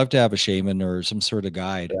 Would love to have a shaman or some sort of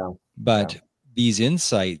guide, Yeah. Yeah. but these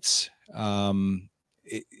insights,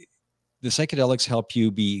 it, the psychedelics help you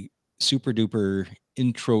be super duper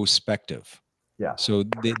introspective. Yes. So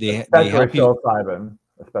they Especially help you. psilocybin.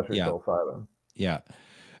 Especially Yeah, psilocybin. yeah.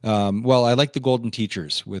 Well, I like the golden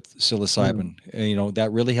teachers with Mm. psilocybin.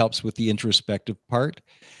 That really helps with the introspective part,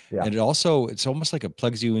 Yeah. and it's almost like it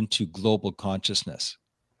plugs you into global consciousness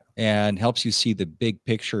and helps you see the big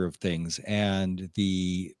picture of things and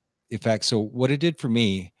the effects. So what it did for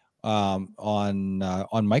me, on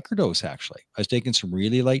microdose, actually, I was taking some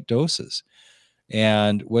really light doses,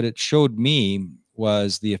 and what it showed me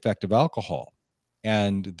was the effect of alcohol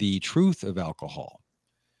and the truth of alcohol.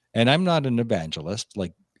 And I'm not an evangelist.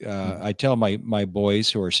 Like, Mm. I tell my boys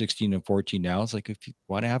who are 16 and 14 now, it's like, if you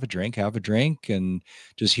want to have a drink, and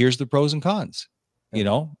just here's the pros and cons.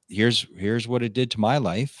 Yeah. Here's what it did to my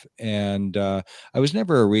life. And I was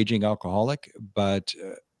never a raging alcoholic, but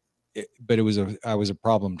I was a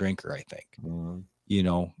problem drinker, I think. Mm. You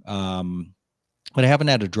know, but I haven't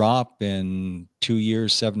had a drop in 2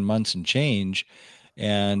 years, 7 months and change,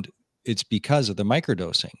 and it's because of the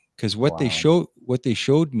microdosing. Because Wow. what they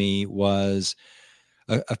showed me was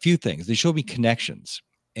a few things. They showed me connections,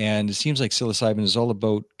 and it seems like psilocybin is all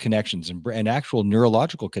about connections and actual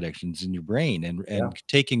neurological connections in your brain, and Yeah.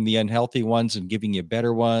 taking the unhealthy ones and giving you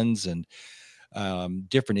better ones, and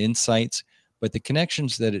different insights. But the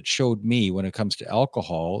connections that it showed me when it comes to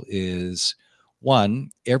alcohol is,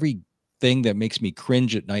 one, everything that makes me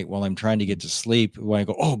cringe at night while I'm trying to get to sleep, when I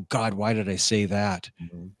go, oh God, why did I say that?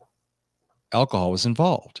 Mm. Alcohol was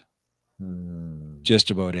involved Mm.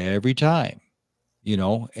 just about every time.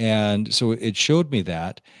 And so it showed me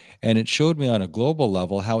that, and it showed me on a global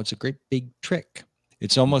level how it's a great big trick.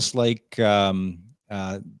 It's Mm. almost like,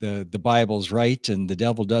 the Bible's right, and the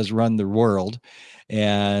devil does run the world,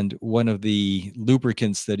 and one of the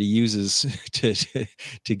lubricants that he uses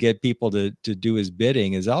to get people to do his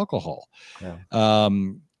bidding is alcohol. Yeah.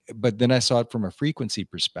 um, but then I saw it from a frequency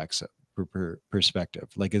perspective.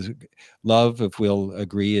 Like, is love, if we'll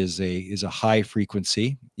agree, is a high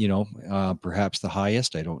frequency, perhaps the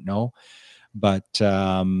highest, I don't know, but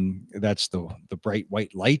that's the bright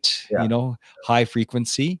white light, Yeah. high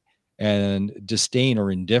frequency. And disdain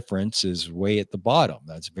or indifference is way at the bottom.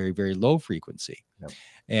 That's very, very low frequency. Yeah.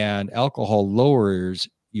 And alcohol lowers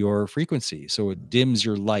your frequency, so it Mm. dims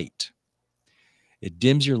your light.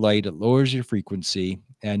 It lowers your frequency.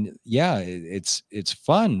 And yeah, it's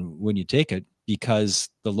fun when you take it, because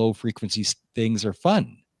the low frequency things are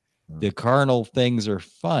fun. Mm. The carnal things are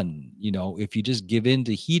fun. If you just give in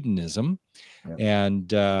to hedonism Yeah.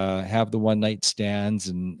 and have the one night stands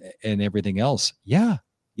and everything else, yeah,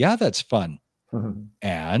 that's fun.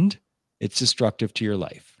 And it's destructive to your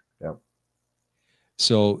life. Yeah.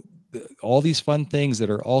 So all these fun things that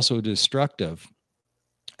are also destructive,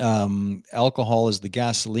 alcohol is the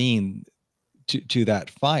gasoline to that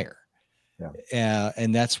fire. Yeah.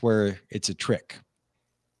 And that's where it's a trick,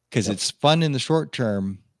 because Yep. it's fun in the short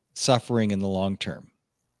term, suffering in the long term.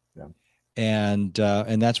 Yeah. And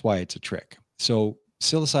that's why it's a trick. So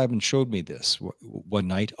psilocybin showed me this one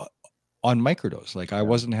night, on microdose. Like,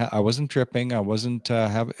 Yeah. I wasn't tripping, I wasn't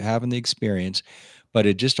having the experience, but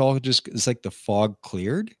it's like the fog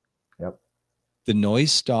cleared, Yep. the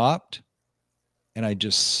noise stopped, and I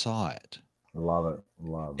just saw it. Love it.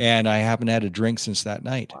 Love it. And I haven't had a drink since that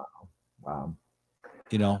night. Wow. Wow.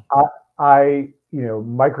 You know, I,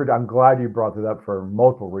 micro. I'm glad you brought that up for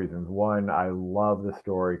multiple reasons. One, I love the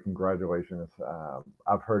story. Congratulations.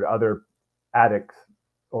 I've heard other addicts,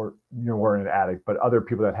 or you weren't an addict, but other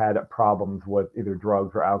people that had problems with either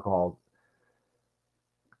drugs or alcohol,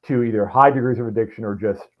 to either high degrees of addiction or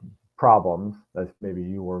just problems. That's maybe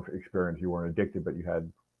you were experienced. You weren't addicted, but you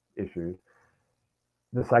had issues.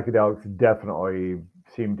 The psychedelics definitely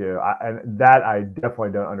seem to, and that I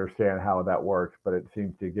definitely don't understand how that works, but it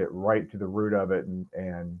seems to get right to the root of it,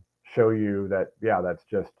 and show you that, yeah, that's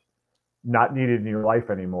just not needed in your life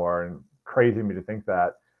anymore, and crazy to me to think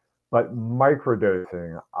that. But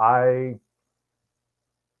microdosing,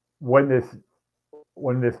 when this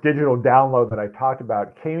when this digital download that I talked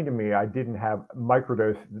about came to me, I didn't have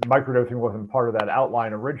microdosing wasn't part of that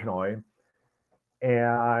outline originally.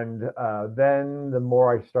 And then the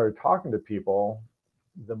more I started talking to people,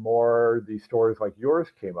 the more these stories like yours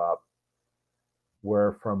came up,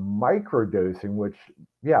 where from microdosing, which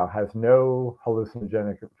has no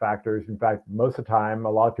hallucinogenic factors. In fact, most of the time,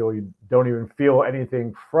 a lot of people you don't even feel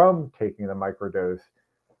anything from taking the microdose.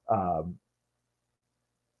 Um,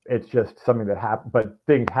 it's just something that happens, but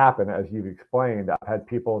things happen as you've explained. I've had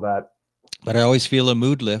people that, But I always feel a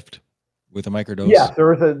mood lift with a microdose. yes,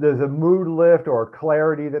 there's a mood lift or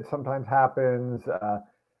clarity that sometimes happens,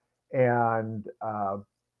 and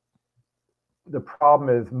the problem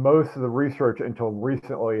is most of the research until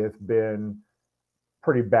recently has been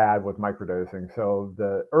pretty bad with microdosing. So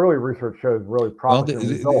the early research shows really Well, promising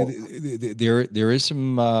results. there is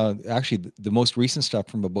some actually the most recent stuff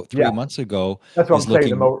from about 3 months Yes, ago that's what is I'm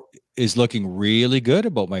saying. looking really good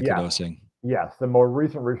about Yes, microdosing. yes, the more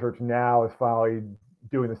recent research now is finally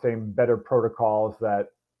doing the same better protocols that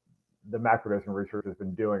the macrodosing research has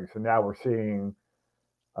been doing. So now we're seeing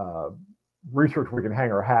uh, research we can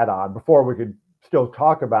hang our hat on. Before we could still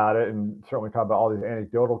talk about it and certainly talk about all these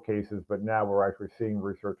anecdotal cases, but now we're actually seeing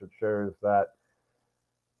research that shows that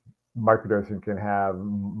microdosing can have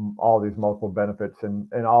all these multiple benefits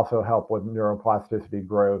and also help with neuroplasticity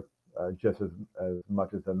growth as much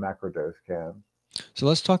as the macrodose can. So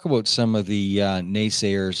let's talk about some of the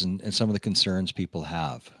naysayers and some of the concerns people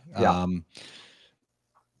have. Yeah.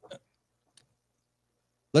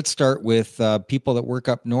 Let's start with people that work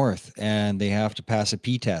up north and they have to pass a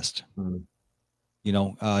P test. Mm.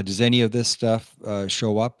 Does any of this stuff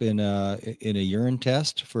show up in a urine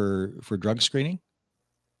test for drug screening?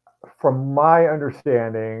 From my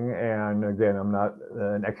understanding, and again, I'm not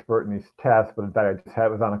an expert in these tests, but in fact, I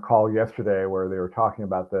just was on a call yesterday where they were talking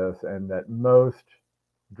about this, and that most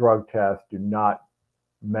drug tests do not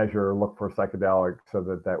measure, look for psychedelics, so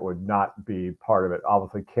that would not be part of it.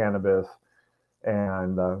 Obviously, cannabis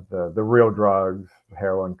and the real drugs,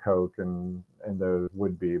 heroin, coke, and those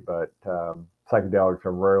would be, but psychedelics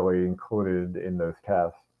are rarely included in those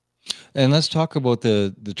tests. And let's talk about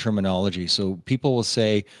the terminology. So people will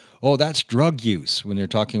say, "Oh, that's drug use" when they're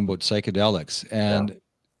talking about psychedelics, Yeah, and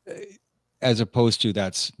uh, as opposed to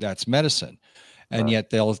that's medicine. And right.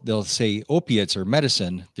 yet they'll say opiates are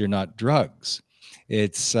medicine; they're not drugs.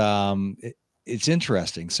 It's it's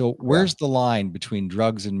interesting. So Yeah. where's the line between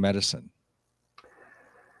drugs and medicine?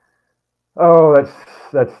 Oh,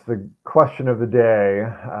 that's the question of the day.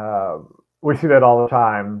 We see that all the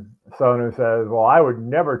time. Someone who says, "Well, I would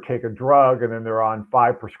never take a drug," and then they're on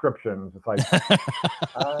 5 prescriptions. It's like,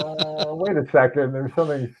 wait a second, there's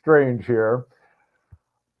something strange here.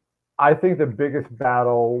 I think the biggest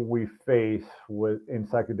battle we face in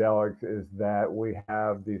psychedelics is that we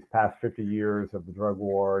have these past 50 years of the drug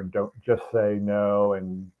war and don't just say no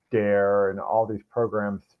and dare and all these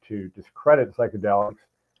programs to discredit psychedelics.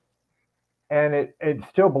 And it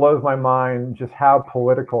still blows my mind just how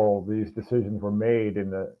political these decisions were made in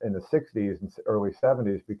the 60s and early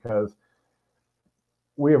 70s, because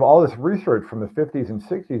we have all this research from the 50s and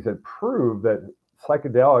 60s that prove that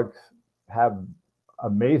psychedelics have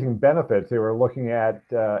amazing benefits. They were looking at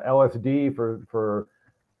LSD for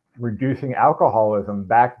reducing alcoholism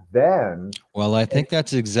back then. Well, I think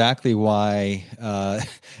that's exactly why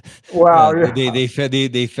Well,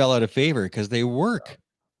 they fell out of favor because they work.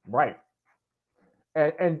 right.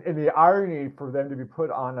 And the irony for them to be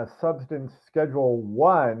put on a substance Schedule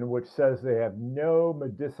 1, which says they have no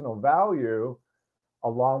medicinal value,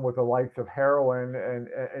 along with the likes of heroin, and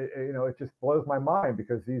it just blows my mind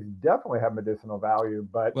because these definitely have medicinal value,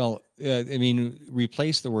 but Well, I mean,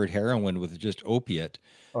 replace the word heroin with just opiate.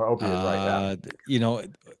 or opiate, right? Yeah, Uh, you know,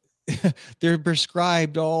 they're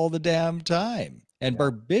prescribed all the damn time. And yeah,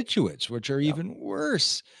 barbiturates, which are yeah, even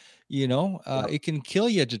worse, yeah, it can kill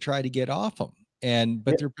you to try to get off them.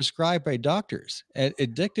 But yeah, they're prescribed by doctors. And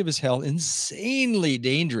addictive as hell, insanely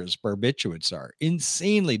dangerous barbiturates are,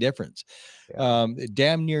 insanely different. yeah,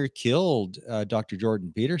 Damn near killed Dr.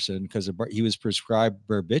 Jordan Peterson because he was prescribed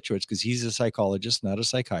barbiturates because he's a psychologist, not a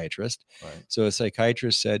psychiatrist. right. So a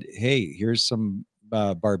psychiatrist said, "Hey, here's some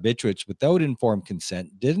barbiturates without informed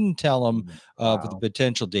consent." Didn't tell him of the Wow.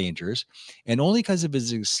 potential dangers, and only because of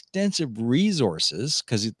his extensive resources,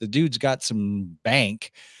 because the dude's got some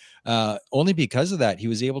bank. Only because of that, he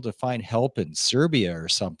was able to find help in Serbia or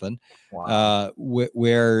something, Wow.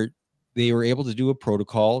 where they were able to do a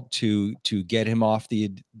protocol to get him off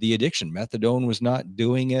the addiction. Methadone was not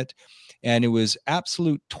doing it, and it was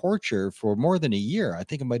absolute torture for more than a year. I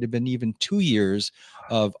think it might have been even 2 years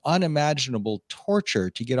of unimaginable torture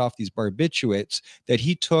to get off these barbiturates that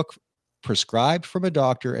he took prescribed from a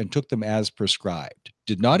doctor and took them as prescribed.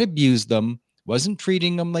 Did not abuse them, wasn't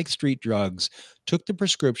treating them like street drugs, took the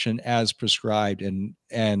prescription as prescribed, and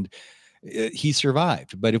he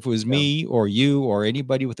survived. But if it was Yeah. me or you or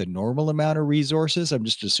anybody with a normal amount of resources, I'm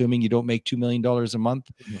just assuming you don't make $2 million a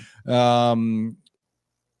month,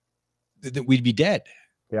 we'd be dead.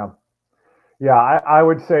 Yeah. Yeah. I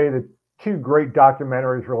would say the two great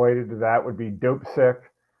documentaries related to that would be Dope Sick,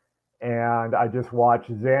 and I just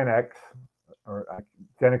watched Xanax, or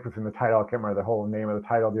Xanax was in the title. I can't remember the whole name of the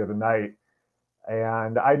title the other night.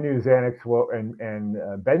 And I knew Xanax and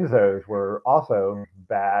benzos were also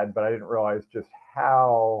bad, but I didn't realize just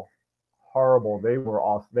how horrible they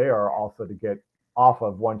are also to get off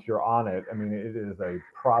of once you're on it. I mean, it is a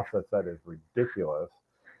process that is ridiculous.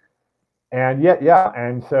 And yet, yeah,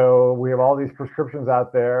 and so we have all these prescriptions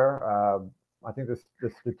out there. I think the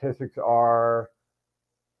statistics are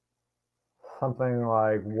something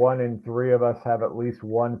like 1 in 3 of us have at least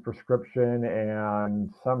one prescription,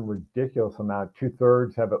 and some ridiculous amount,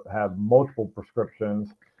 2/3 have multiple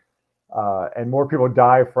prescriptions, and more people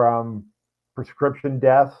die from prescription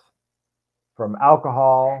deaths, from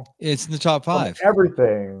alcohol, It's in the top from 5.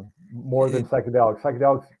 everything more than It, psychedelics.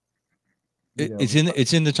 Psychedelics, you know,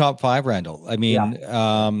 it's in the top 5, Randall. I yeah,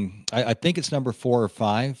 mean, I think it's number 4 or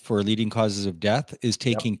 5 for leading causes of death is yep,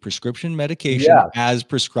 taking prescription medication yes, as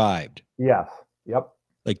prescribed, yes, yep,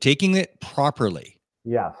 like taking it properly.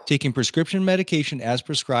 yes, Taking prescription medication as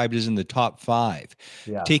prescribed is in the top 5.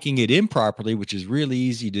 yes, Taking it improperly, which is really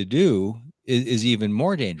easy to do, is even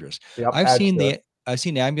more dangerous. yep, I've adds seen to it.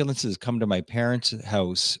 ambulances come to my parents'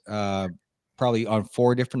 house probably on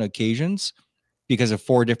 4 different occasions because of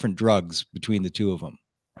 4 different drugs between the two of them,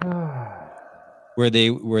 where they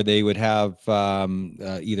would have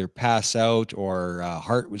either pass out or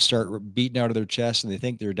heart would start beating out of their chest and they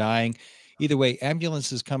think they're dying. Either way,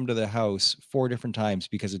 ambulances come to the house 4 different times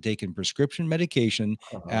because of taking prescription medication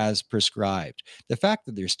Uh-huh. as prescribed. The fact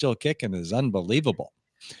that they're still kicking is unbelievable.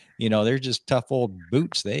 They're just tough old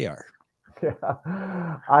boots. They are. Yeah,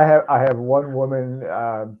 I have one woman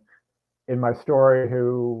in my story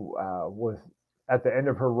who was at the end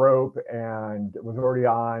of her rope and was already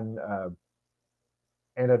on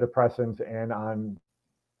antidepressants and on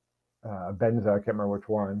benzo. I can't remember which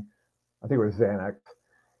one. I think it was Xanax.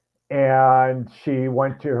 And she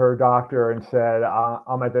went to her doctor and said,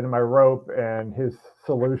 "I'm at the end of my rope," and his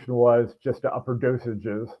solution was just to upper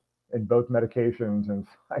dosages in both medications. And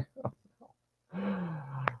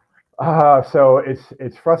so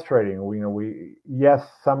it's frustrating. We yes,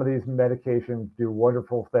 some of these medications do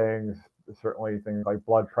wonderful things. Certainly, things like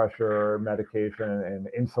blood pressure medication and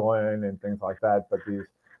insulin and things like that. But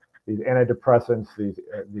these antidepressants, these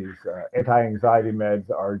anti-anxiety meds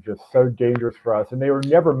are just so dangerous for us, and they were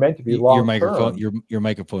never meant to be Your long microphone, term. your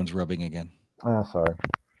microphone's rubbing again. Oh, sorry.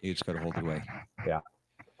 You just got to hold it away. Yeah.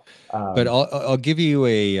 But I'll give you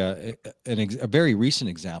a very recent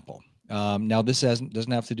example. Now, this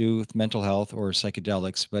doesn't have to do with mental health or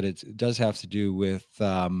psychedelics, but it does have to do with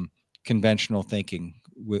conventional thinking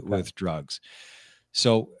with drugs.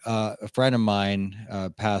 So, a friend of mine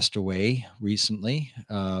passed away recently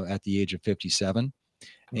at the age of 57,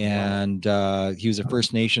 and he was a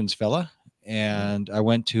First Nations fella. And I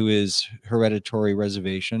went to his hereditary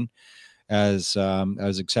reservation as I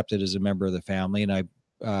was accepted as a member of the family, and I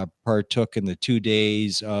partook in the 2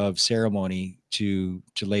 days of ceremony to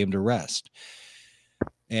lay him to rest.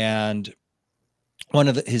 And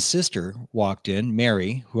his sister walked in,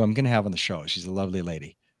 Mary, who I'm going to have on the show. She's a lovely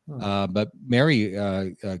lady. But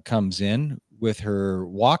Mary comes in with her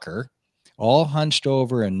walker, all hunched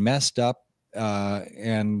over and messed up.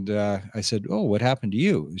 And I said, "Oh, what happened to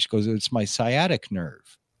you?" She goes, "It's my sciatic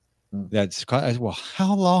nerve." That's I said, well,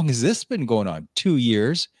 how long has this been going on? 2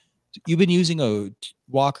 years. You've been using a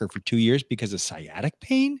walker for 2 years because of sciatic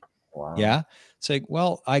pain? Wow. Yeah. It's like,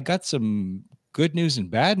 well, I got some good news and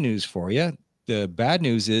bad news for you. The bad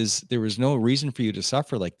news is there was no reason for you to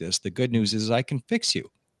suffer like this. The good news is I can fix you.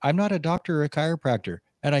 I'm not a doctor or a chiropractor,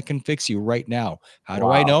 and I can fix you right now. How do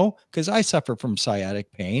I Wow. know? Because I suffer from sciatic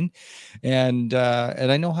pain, and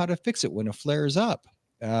I know how to fix it when it flares up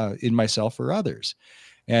in myself or others.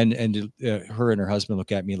 And her and her husband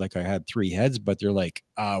look at me like I had 3 heads, but they're like,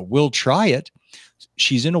 "We'll try it."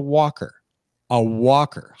 She's in a walker,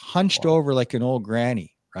 hunched Wow. over like an old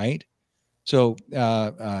granny, right? So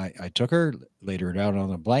I took her, laid her down on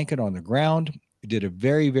the blanket on the ground, did a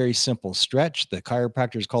very, very simple stretch. The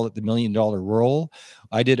chiropractors call it the $1 million roll.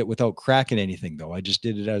 I did it without cracking anything, though. I just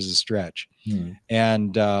did it as a stretch. Hmm.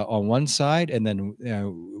 And on one side, and then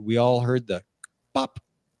we all heard the pop,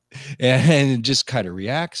 and it just kind of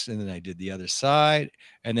reacts. And then I did the other side,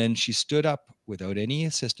 and then she stood up without any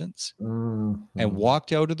assistance and Mhm.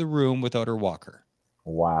 walked out of the room without her walker.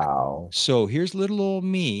 Wow. So here's little old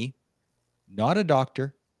me, not a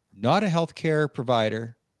doctor, not a healthcare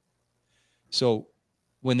provider. So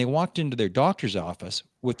when they walked into their doctor's office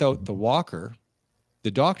without the Mhm. walker,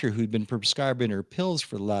 the doctor who'd been prescribing her pills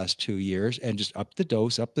for the last 2 years and just up the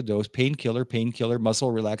dose, painkiller,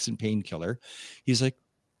 muscle relaxing painkiller. He's like,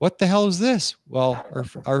 what the hell is this? Well,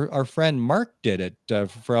 our friend Mark did it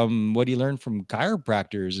from what he learned from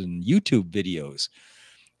chiropractors and YouTube videos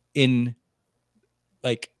in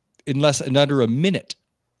like in less than under a minute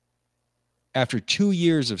after 2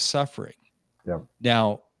 years of suffering. Yeah.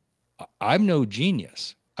 Now, I'm no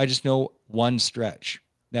genius. I just know one stretch.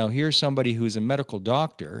 Now, here's somebody who's a medical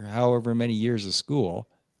doctor, however many years of school,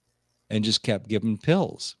 and just kept giving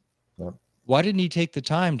pills. Yeah. Why didn't he take the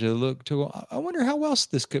time to look to, I wonder how else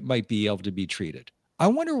this might be able to be treated? I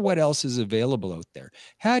wonder what else is available out there.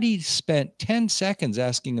 Had he spent 10 seconds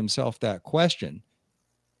asking himself that question,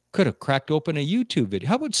 could have cracked open a YouTube video.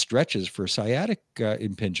 How about stretches for sciatic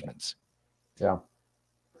impingements? Yeah.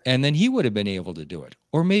 And then he would have been able to do it.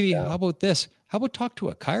 Or maybe, Yeah. how about this? How about talk to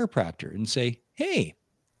a chiropractor and say, hey,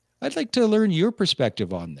 I'd like to learn your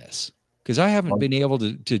perspective on this because I haven't Well, been able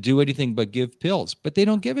to do anything but give pills, but they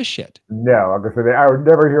don't give a shit. no, like I said, I would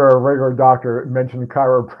never hear a regular doctor mention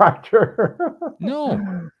chiropractor, No,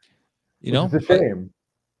 you which is know, a but shame.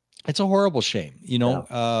 it's a horrible shame.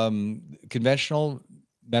 Yeah. Conventional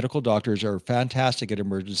medical doctors are fantastic at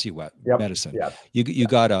emergency Yep. medicine. Yes. You Yeah.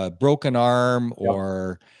 got a broken arm Yep.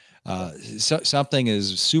 or Yep. something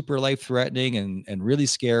is super life threatening and really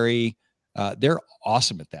scary. They're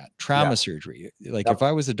awesome at that. Yeah. Trauma surgery. Like if Yep.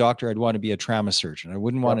 I was a doctor, I'd want to be a trauma surgeon. I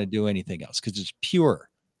wouldn't want Yep. to do anything else because it's pure,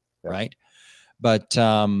 Yep. right? But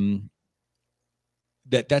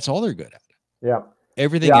that's all they're good at. Yep.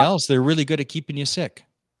 Everything Yeah. else, they're really good at keeping you sick.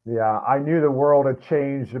 Yeah. I knew the world had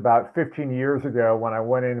changed about 15 years ago when I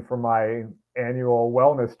went in for my annual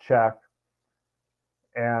wellness check.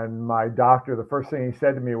 And my doctor, the first thing he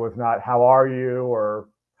said to me was not, how are you? Or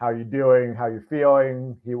how you doing? How you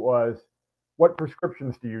feeling? He was, what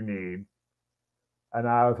prescriptions do you need? And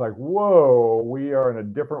I was like, whoa, we are in a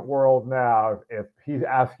different world now. If he's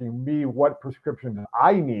asking me what prescriptions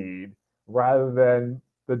I need rather than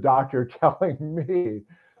the doctor telling me.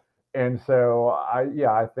 And so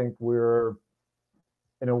I think we're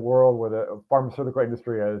in a world where the pharmaceutical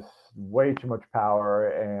industry has way too much power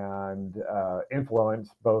and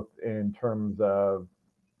influence, both in terms of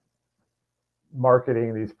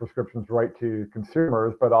marketing these prescriptions right to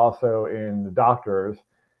consumers, but also in the doctors.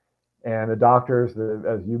 And the doctors,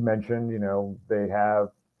 as you mentioned, they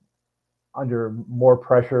have under more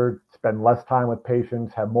pressure, spend less time with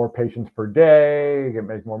patients, have more patients per day,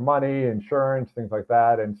 make more money, insurance, things like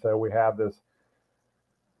that. And so we have this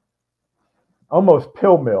almost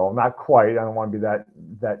pill mill, not quite. I don't want to be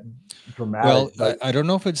that dramatic, Well, but I don't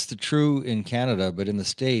know if it's the true in Canada, but in the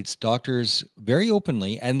States, doctors very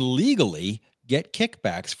openly and legally get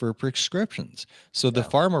kickbacks for prescriptions. So the yeah,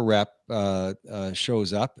 pharma rep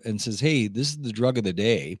shows up and says, hey, this is the drug of the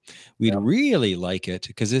day. We'd yep, really like it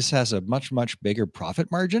because this has a much, much bigger profit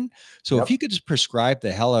margin. So if yep, you could just prescribe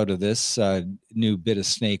the hell out of this new bit of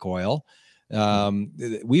snake oil,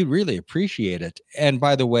 we really appreciate it. And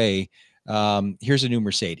by the way, here's a new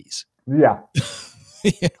Mercedes. yeah,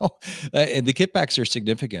 you know, and the kickbacks are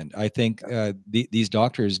significant. I think these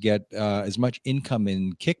doctors get as much income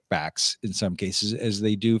in kickbacks in some cases as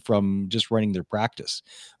they do from just running their practice.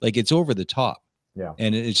 Like it's over the top, yeah,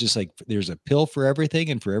 and it's just like there's a pill for everything,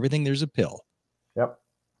 and for everything there's a pill, yep,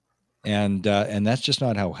 and that's just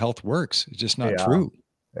not how health works. It's just not yeah, true.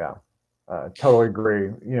 yeah. Totally agree.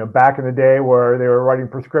 Back in the day where they were writing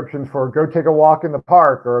prescriptions for go take a walk in the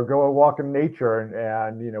park or go a walk in nature,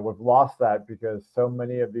 and we've lost that because so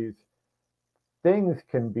many of these things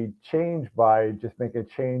can be changed by just making a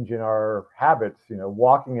change in our habits.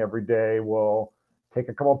 Walking every day will take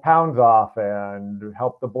a couple of pounds off and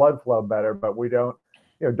help the blood flow better, but we don't.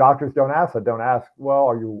 Doctors don't ask that. Don't ask, well,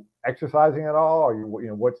 are you exercising at all? Are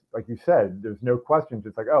what's, like you said, there's no questions.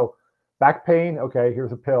 It's like, oh, back pain. Okay,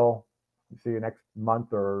 here's a pill. See you next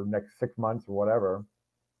month or next 6 months or whatever.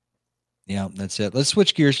 Yeah, that's it. Let's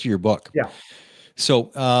switch gears to your book. Yeah.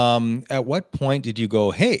 So, at what point did you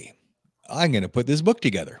go, hey, I'm going to put this book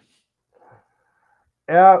together?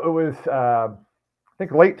 Yeah, it was, I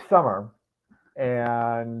think, late summer.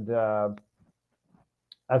 And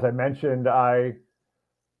as I mentioned, the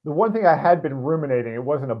one thing I had been ruminating, it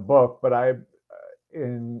wasn't a book, but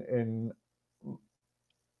in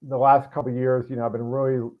the last couple of years, I've been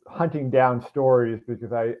really hunting down stories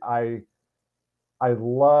because I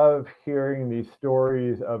love hearing these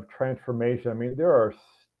stories of transformation. I mean, there are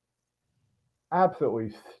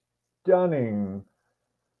absolutely stunning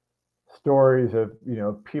stories of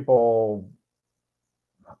people,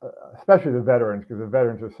 especially the veterans, because the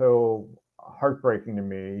veterans are so heartbreaking to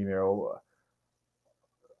me.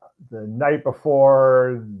 The night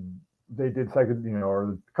before they did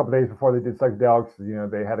or a couple of days before they did psychedelics,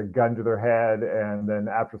 they had a gun to their head, and then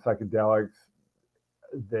after psychedelics,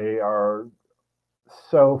 they are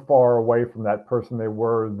so far away from that person they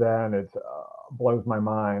were then. It blows my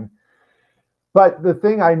mind. But the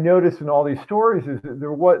thing I noticed in all these stories is that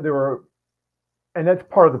there were, and that's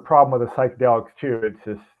part of the problem with the psychedelics too. It's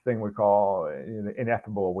this thing we call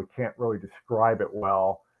ineffable. We can't really describe it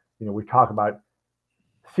well. We talk about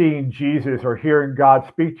seeing Jesus or hearing God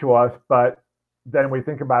speak to us, but then we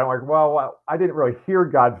think about it like, well, I didn't really hear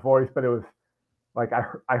God's voice, but it was like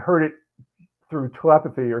I heard it through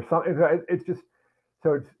telepathy or something. It's just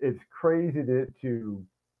so it's crazy to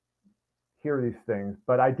hear these things,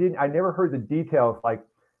 but I never heard the details like,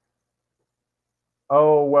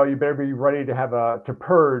 oh well, you better be ready to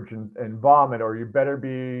purge and vomit, or you better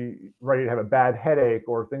be ready to have a bad headache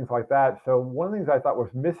or things like that. So one of the things I thought was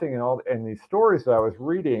missing in these stories that I was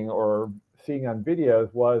reading or seeing on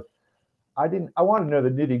videos was I want to know the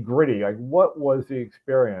nitty gritty, like what was the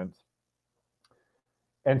experience.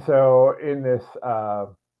 And so in this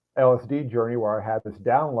LSD journey where I had this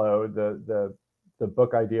download, the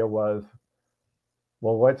book idea was,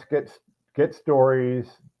 well, let's get stories,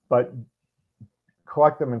 but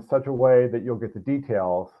collect them in such a way that you'll get the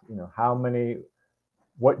details.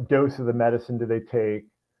 What dose of the medicine did they take?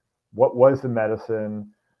 What was the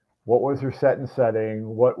medicine? What was their set and setting?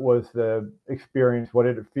 What was the experience? What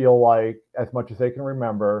did it feel like, as much as they can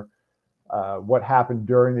remember? What happened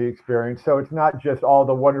during the experience? So it's not just all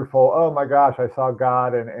the wonderful, oh my gosh, I saw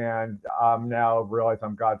God and now realize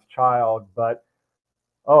I'm God's child, but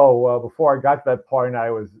oh well, before I got to that point,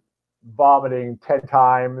 I was vomiting 10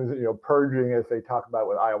 times, purging, as they talk about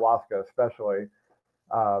with ayahuasca, especially.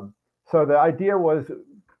 So the idea was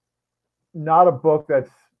not a book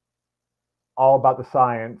that's all about the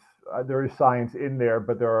science. There is science in there,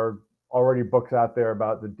 but there are already books out there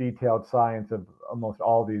about the detailed science of almost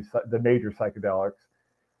all the major psychedelics.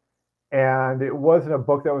 And it wasn't a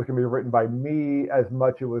book that was going to be written by me as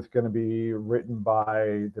much it was going to be written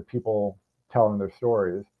by the people telling their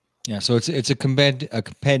stories. Yeah, so it's a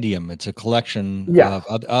compendium. It's a collection Yes.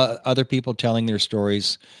 of other people telling their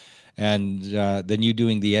stories, and then you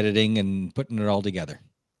doing the editing and putting it all together.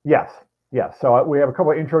 Yes. Yes. So we have a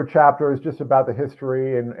couple of intro chapters just about the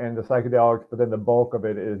history and the psychedelics, but then the bulk of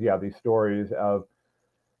it is these stories of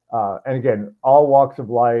and again, all walks of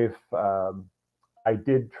life. The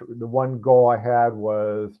one goal I had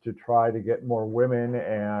was to try to get more women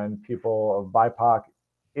and people of BIPOC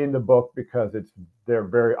in the book because they're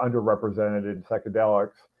very underrepresented in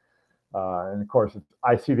psychedelics. And of course,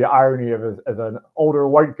 I see the irony of as an older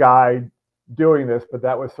white guy doing this, but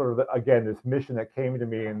that was sort of again this mission that came to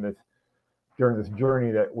me during this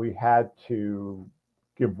journey, that we had to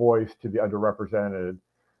give voice to the underrepresented.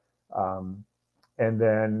 And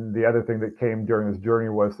then the other thing that came during this journey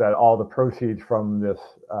was that all the proceeds from this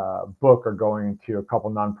book are going to a couple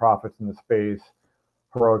nonprofits in the space.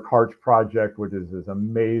 Heroic Hearts Project, which is this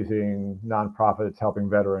amazing nonprofit that's helping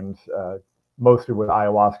veterans, mostly with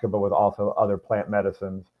ayahuasca, but with also other plant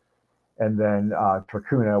medicines. And then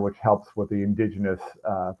Tracuna, which helps with the indigenous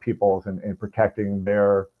peoples and protecting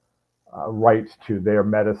their rights to their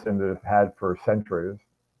medicine that they've had for centuries.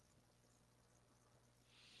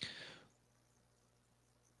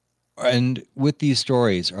 And with these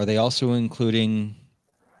stories, are they also including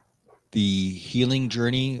the healing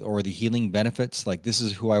journey or the healing benefits? Like, this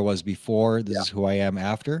is who I was before, this is who I am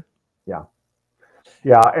after? Yeah.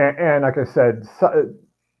 Yeah. And like I said,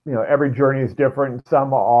 every journey is different.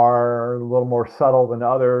 Some are a little more subtle than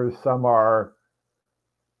others. Some are,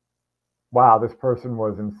 wow, this person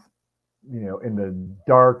was in the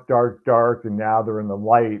dark, and now they're in the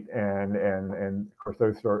light. And of course,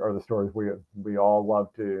 those are the stories we all love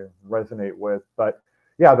to resonate with. But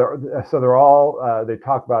yeah, they're all, they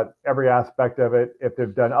talk about every aspect of it. If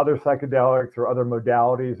they've done other psychedelics or other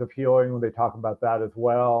modalities of healing, they talk about that as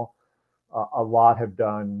well. A lot have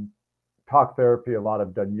done talk therapy, a lot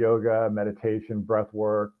have done yoga, meditation, breath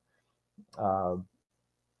work.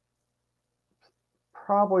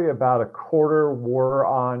 probably about a quarter were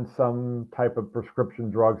on some type of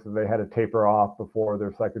prescription drugs that they had to taper off before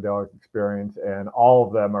their psychedelic experience, and all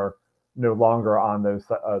of them are no longer on those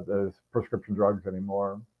prescription drugs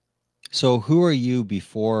anymore. So who are you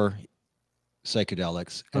before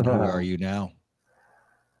psychedelics and who are you now?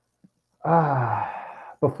 Ah,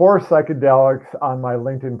 before psychedelics, on my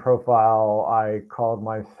LinkedIn profile, I called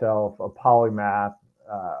myself a polymath,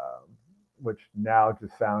 uh, which now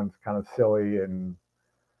just sounds kind of silly and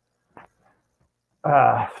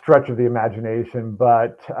stretch of the imagination.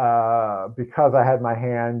 But because I had my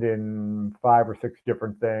hand in 5 or 6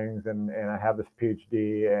 different things, and I have this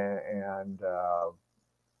PhD, and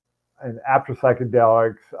after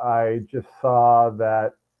psychedelics, I just saw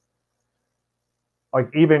that,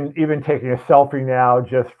 like, even taking a selfie now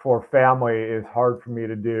just for family is hard for me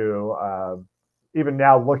to do. Even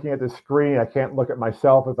now, looking at the screen, I can't look at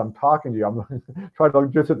myself as I'm talking to you. I'm trying to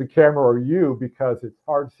look just at the camera or you, because it's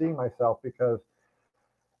hard seeing myself. Because,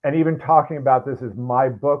 and even talking about this is my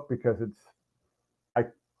book, because it's, I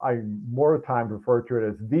I more times refer to it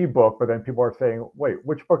as the book, but then people are saying, "Wait,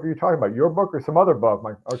 which book are you talking about? Your book or some other book?" I'm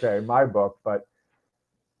like, okay, my book. But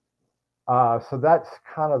so that's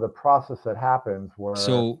kind of the process that happens where,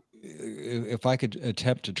 So if I could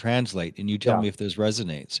attempt to translate and you tell yeah, me if this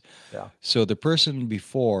resonates. yeah, So the person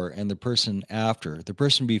before and the person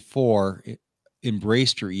before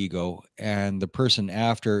embraced your ego and the person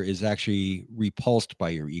after is actually repulsed by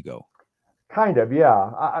your ego. kind of,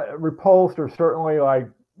 yeah. Repulsed, or certainly like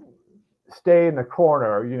stay in the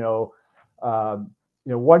corner.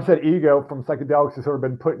 Once that ego from psychedelics has sort of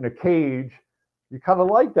been put in a cage, you kind of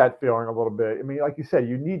like that feeling a little bit. I mean, like you said,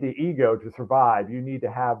 you need the ego to survive. You need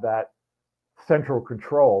to have that central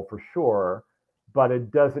control for sure, but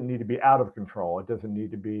it doesn't need to be out of control. It doesn't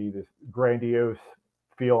need to be this grandiose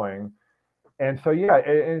feeling. And so, yeah,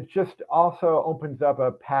 it just also opens up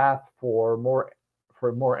a path for more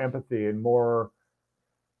empathy and more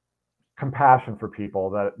compassion for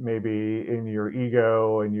people that maybe in your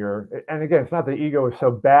ego and again, it's not the ego is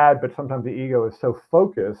so bad, but sometimes the ego is so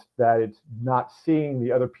focused that it's not seeing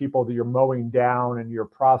the other people that you're mowing down in your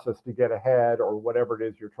process to get ahead or whatever it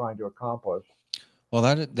is you're trying to accomplish. Well,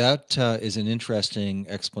 that is an interesting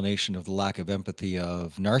explanation of the lack of empathy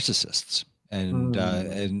of narcissists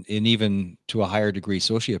Mm, and even to a higher degree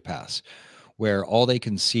sociopaths, where all they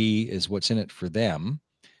can see is what's in it for them,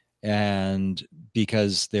 and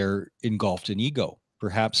because they're engulfed in ego.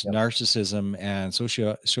 Perhaps yep, narcissism and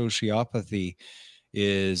sociopathy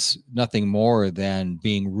is nothing more than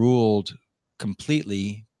being ruled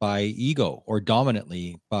completely by ego or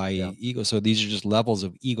dominantly by yeah, ego. So these are just levels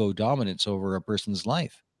of ego dominance over a person's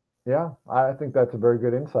life. yeah. I think that's a very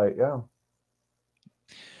good insight. Yeah,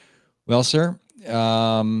 Well, sir,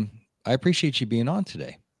 I appreciate you being on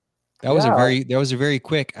today. yeah. That was a very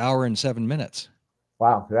quick hour and 7 minutes.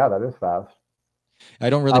 Wow, yeah, that is fast. I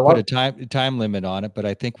don't I really put a love. time limit on it, but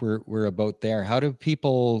I think we're about there. How do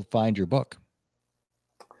people find your book?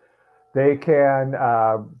 They can.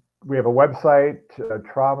 We have a website,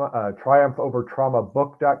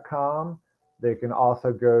 triumphovertraumabook.com. They can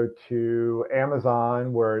also go to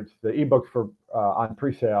Amazon, where it's the ebooks for on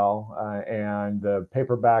pre-sale, and the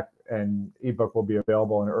paperback and ebook will be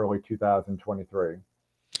available in early 2023.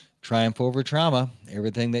 Triumph Over Trauma.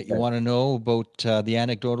 Everything that you Okay. want to know about the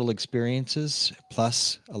anecdotal experiences,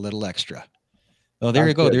 plus a little extra. Oh, there you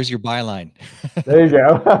Sounds go. good. There's your byline. There you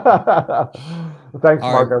go. Well, thanks,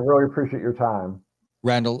 All Mark. right, I really appreciate your time.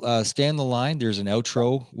 Randall, stay on the line. There's an Yeah.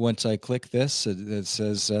 outro once I click this that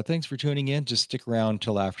says, thanks for tuning in. Just stick around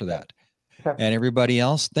till after Okay. that. Okay. And everybody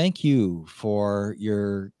else, thank you for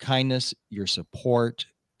your kindness, your support.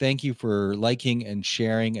 Thank you for liking and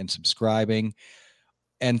sharing and subscribing.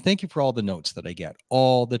 And thank you for all the notes that I get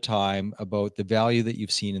all the time about the value that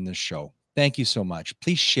you've seen in this show. Thank you so much.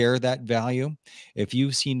 Please share that value. If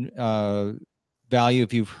you've seen value,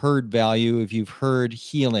 if you've heard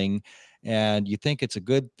healing and you think it's a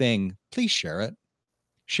good thing, please share it.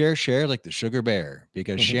 Share like the sugar bear,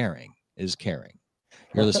 because sharing is caring.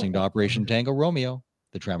 You're listening to Operation Tango Romeo,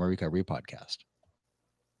 the Trauma Recovery Podcast.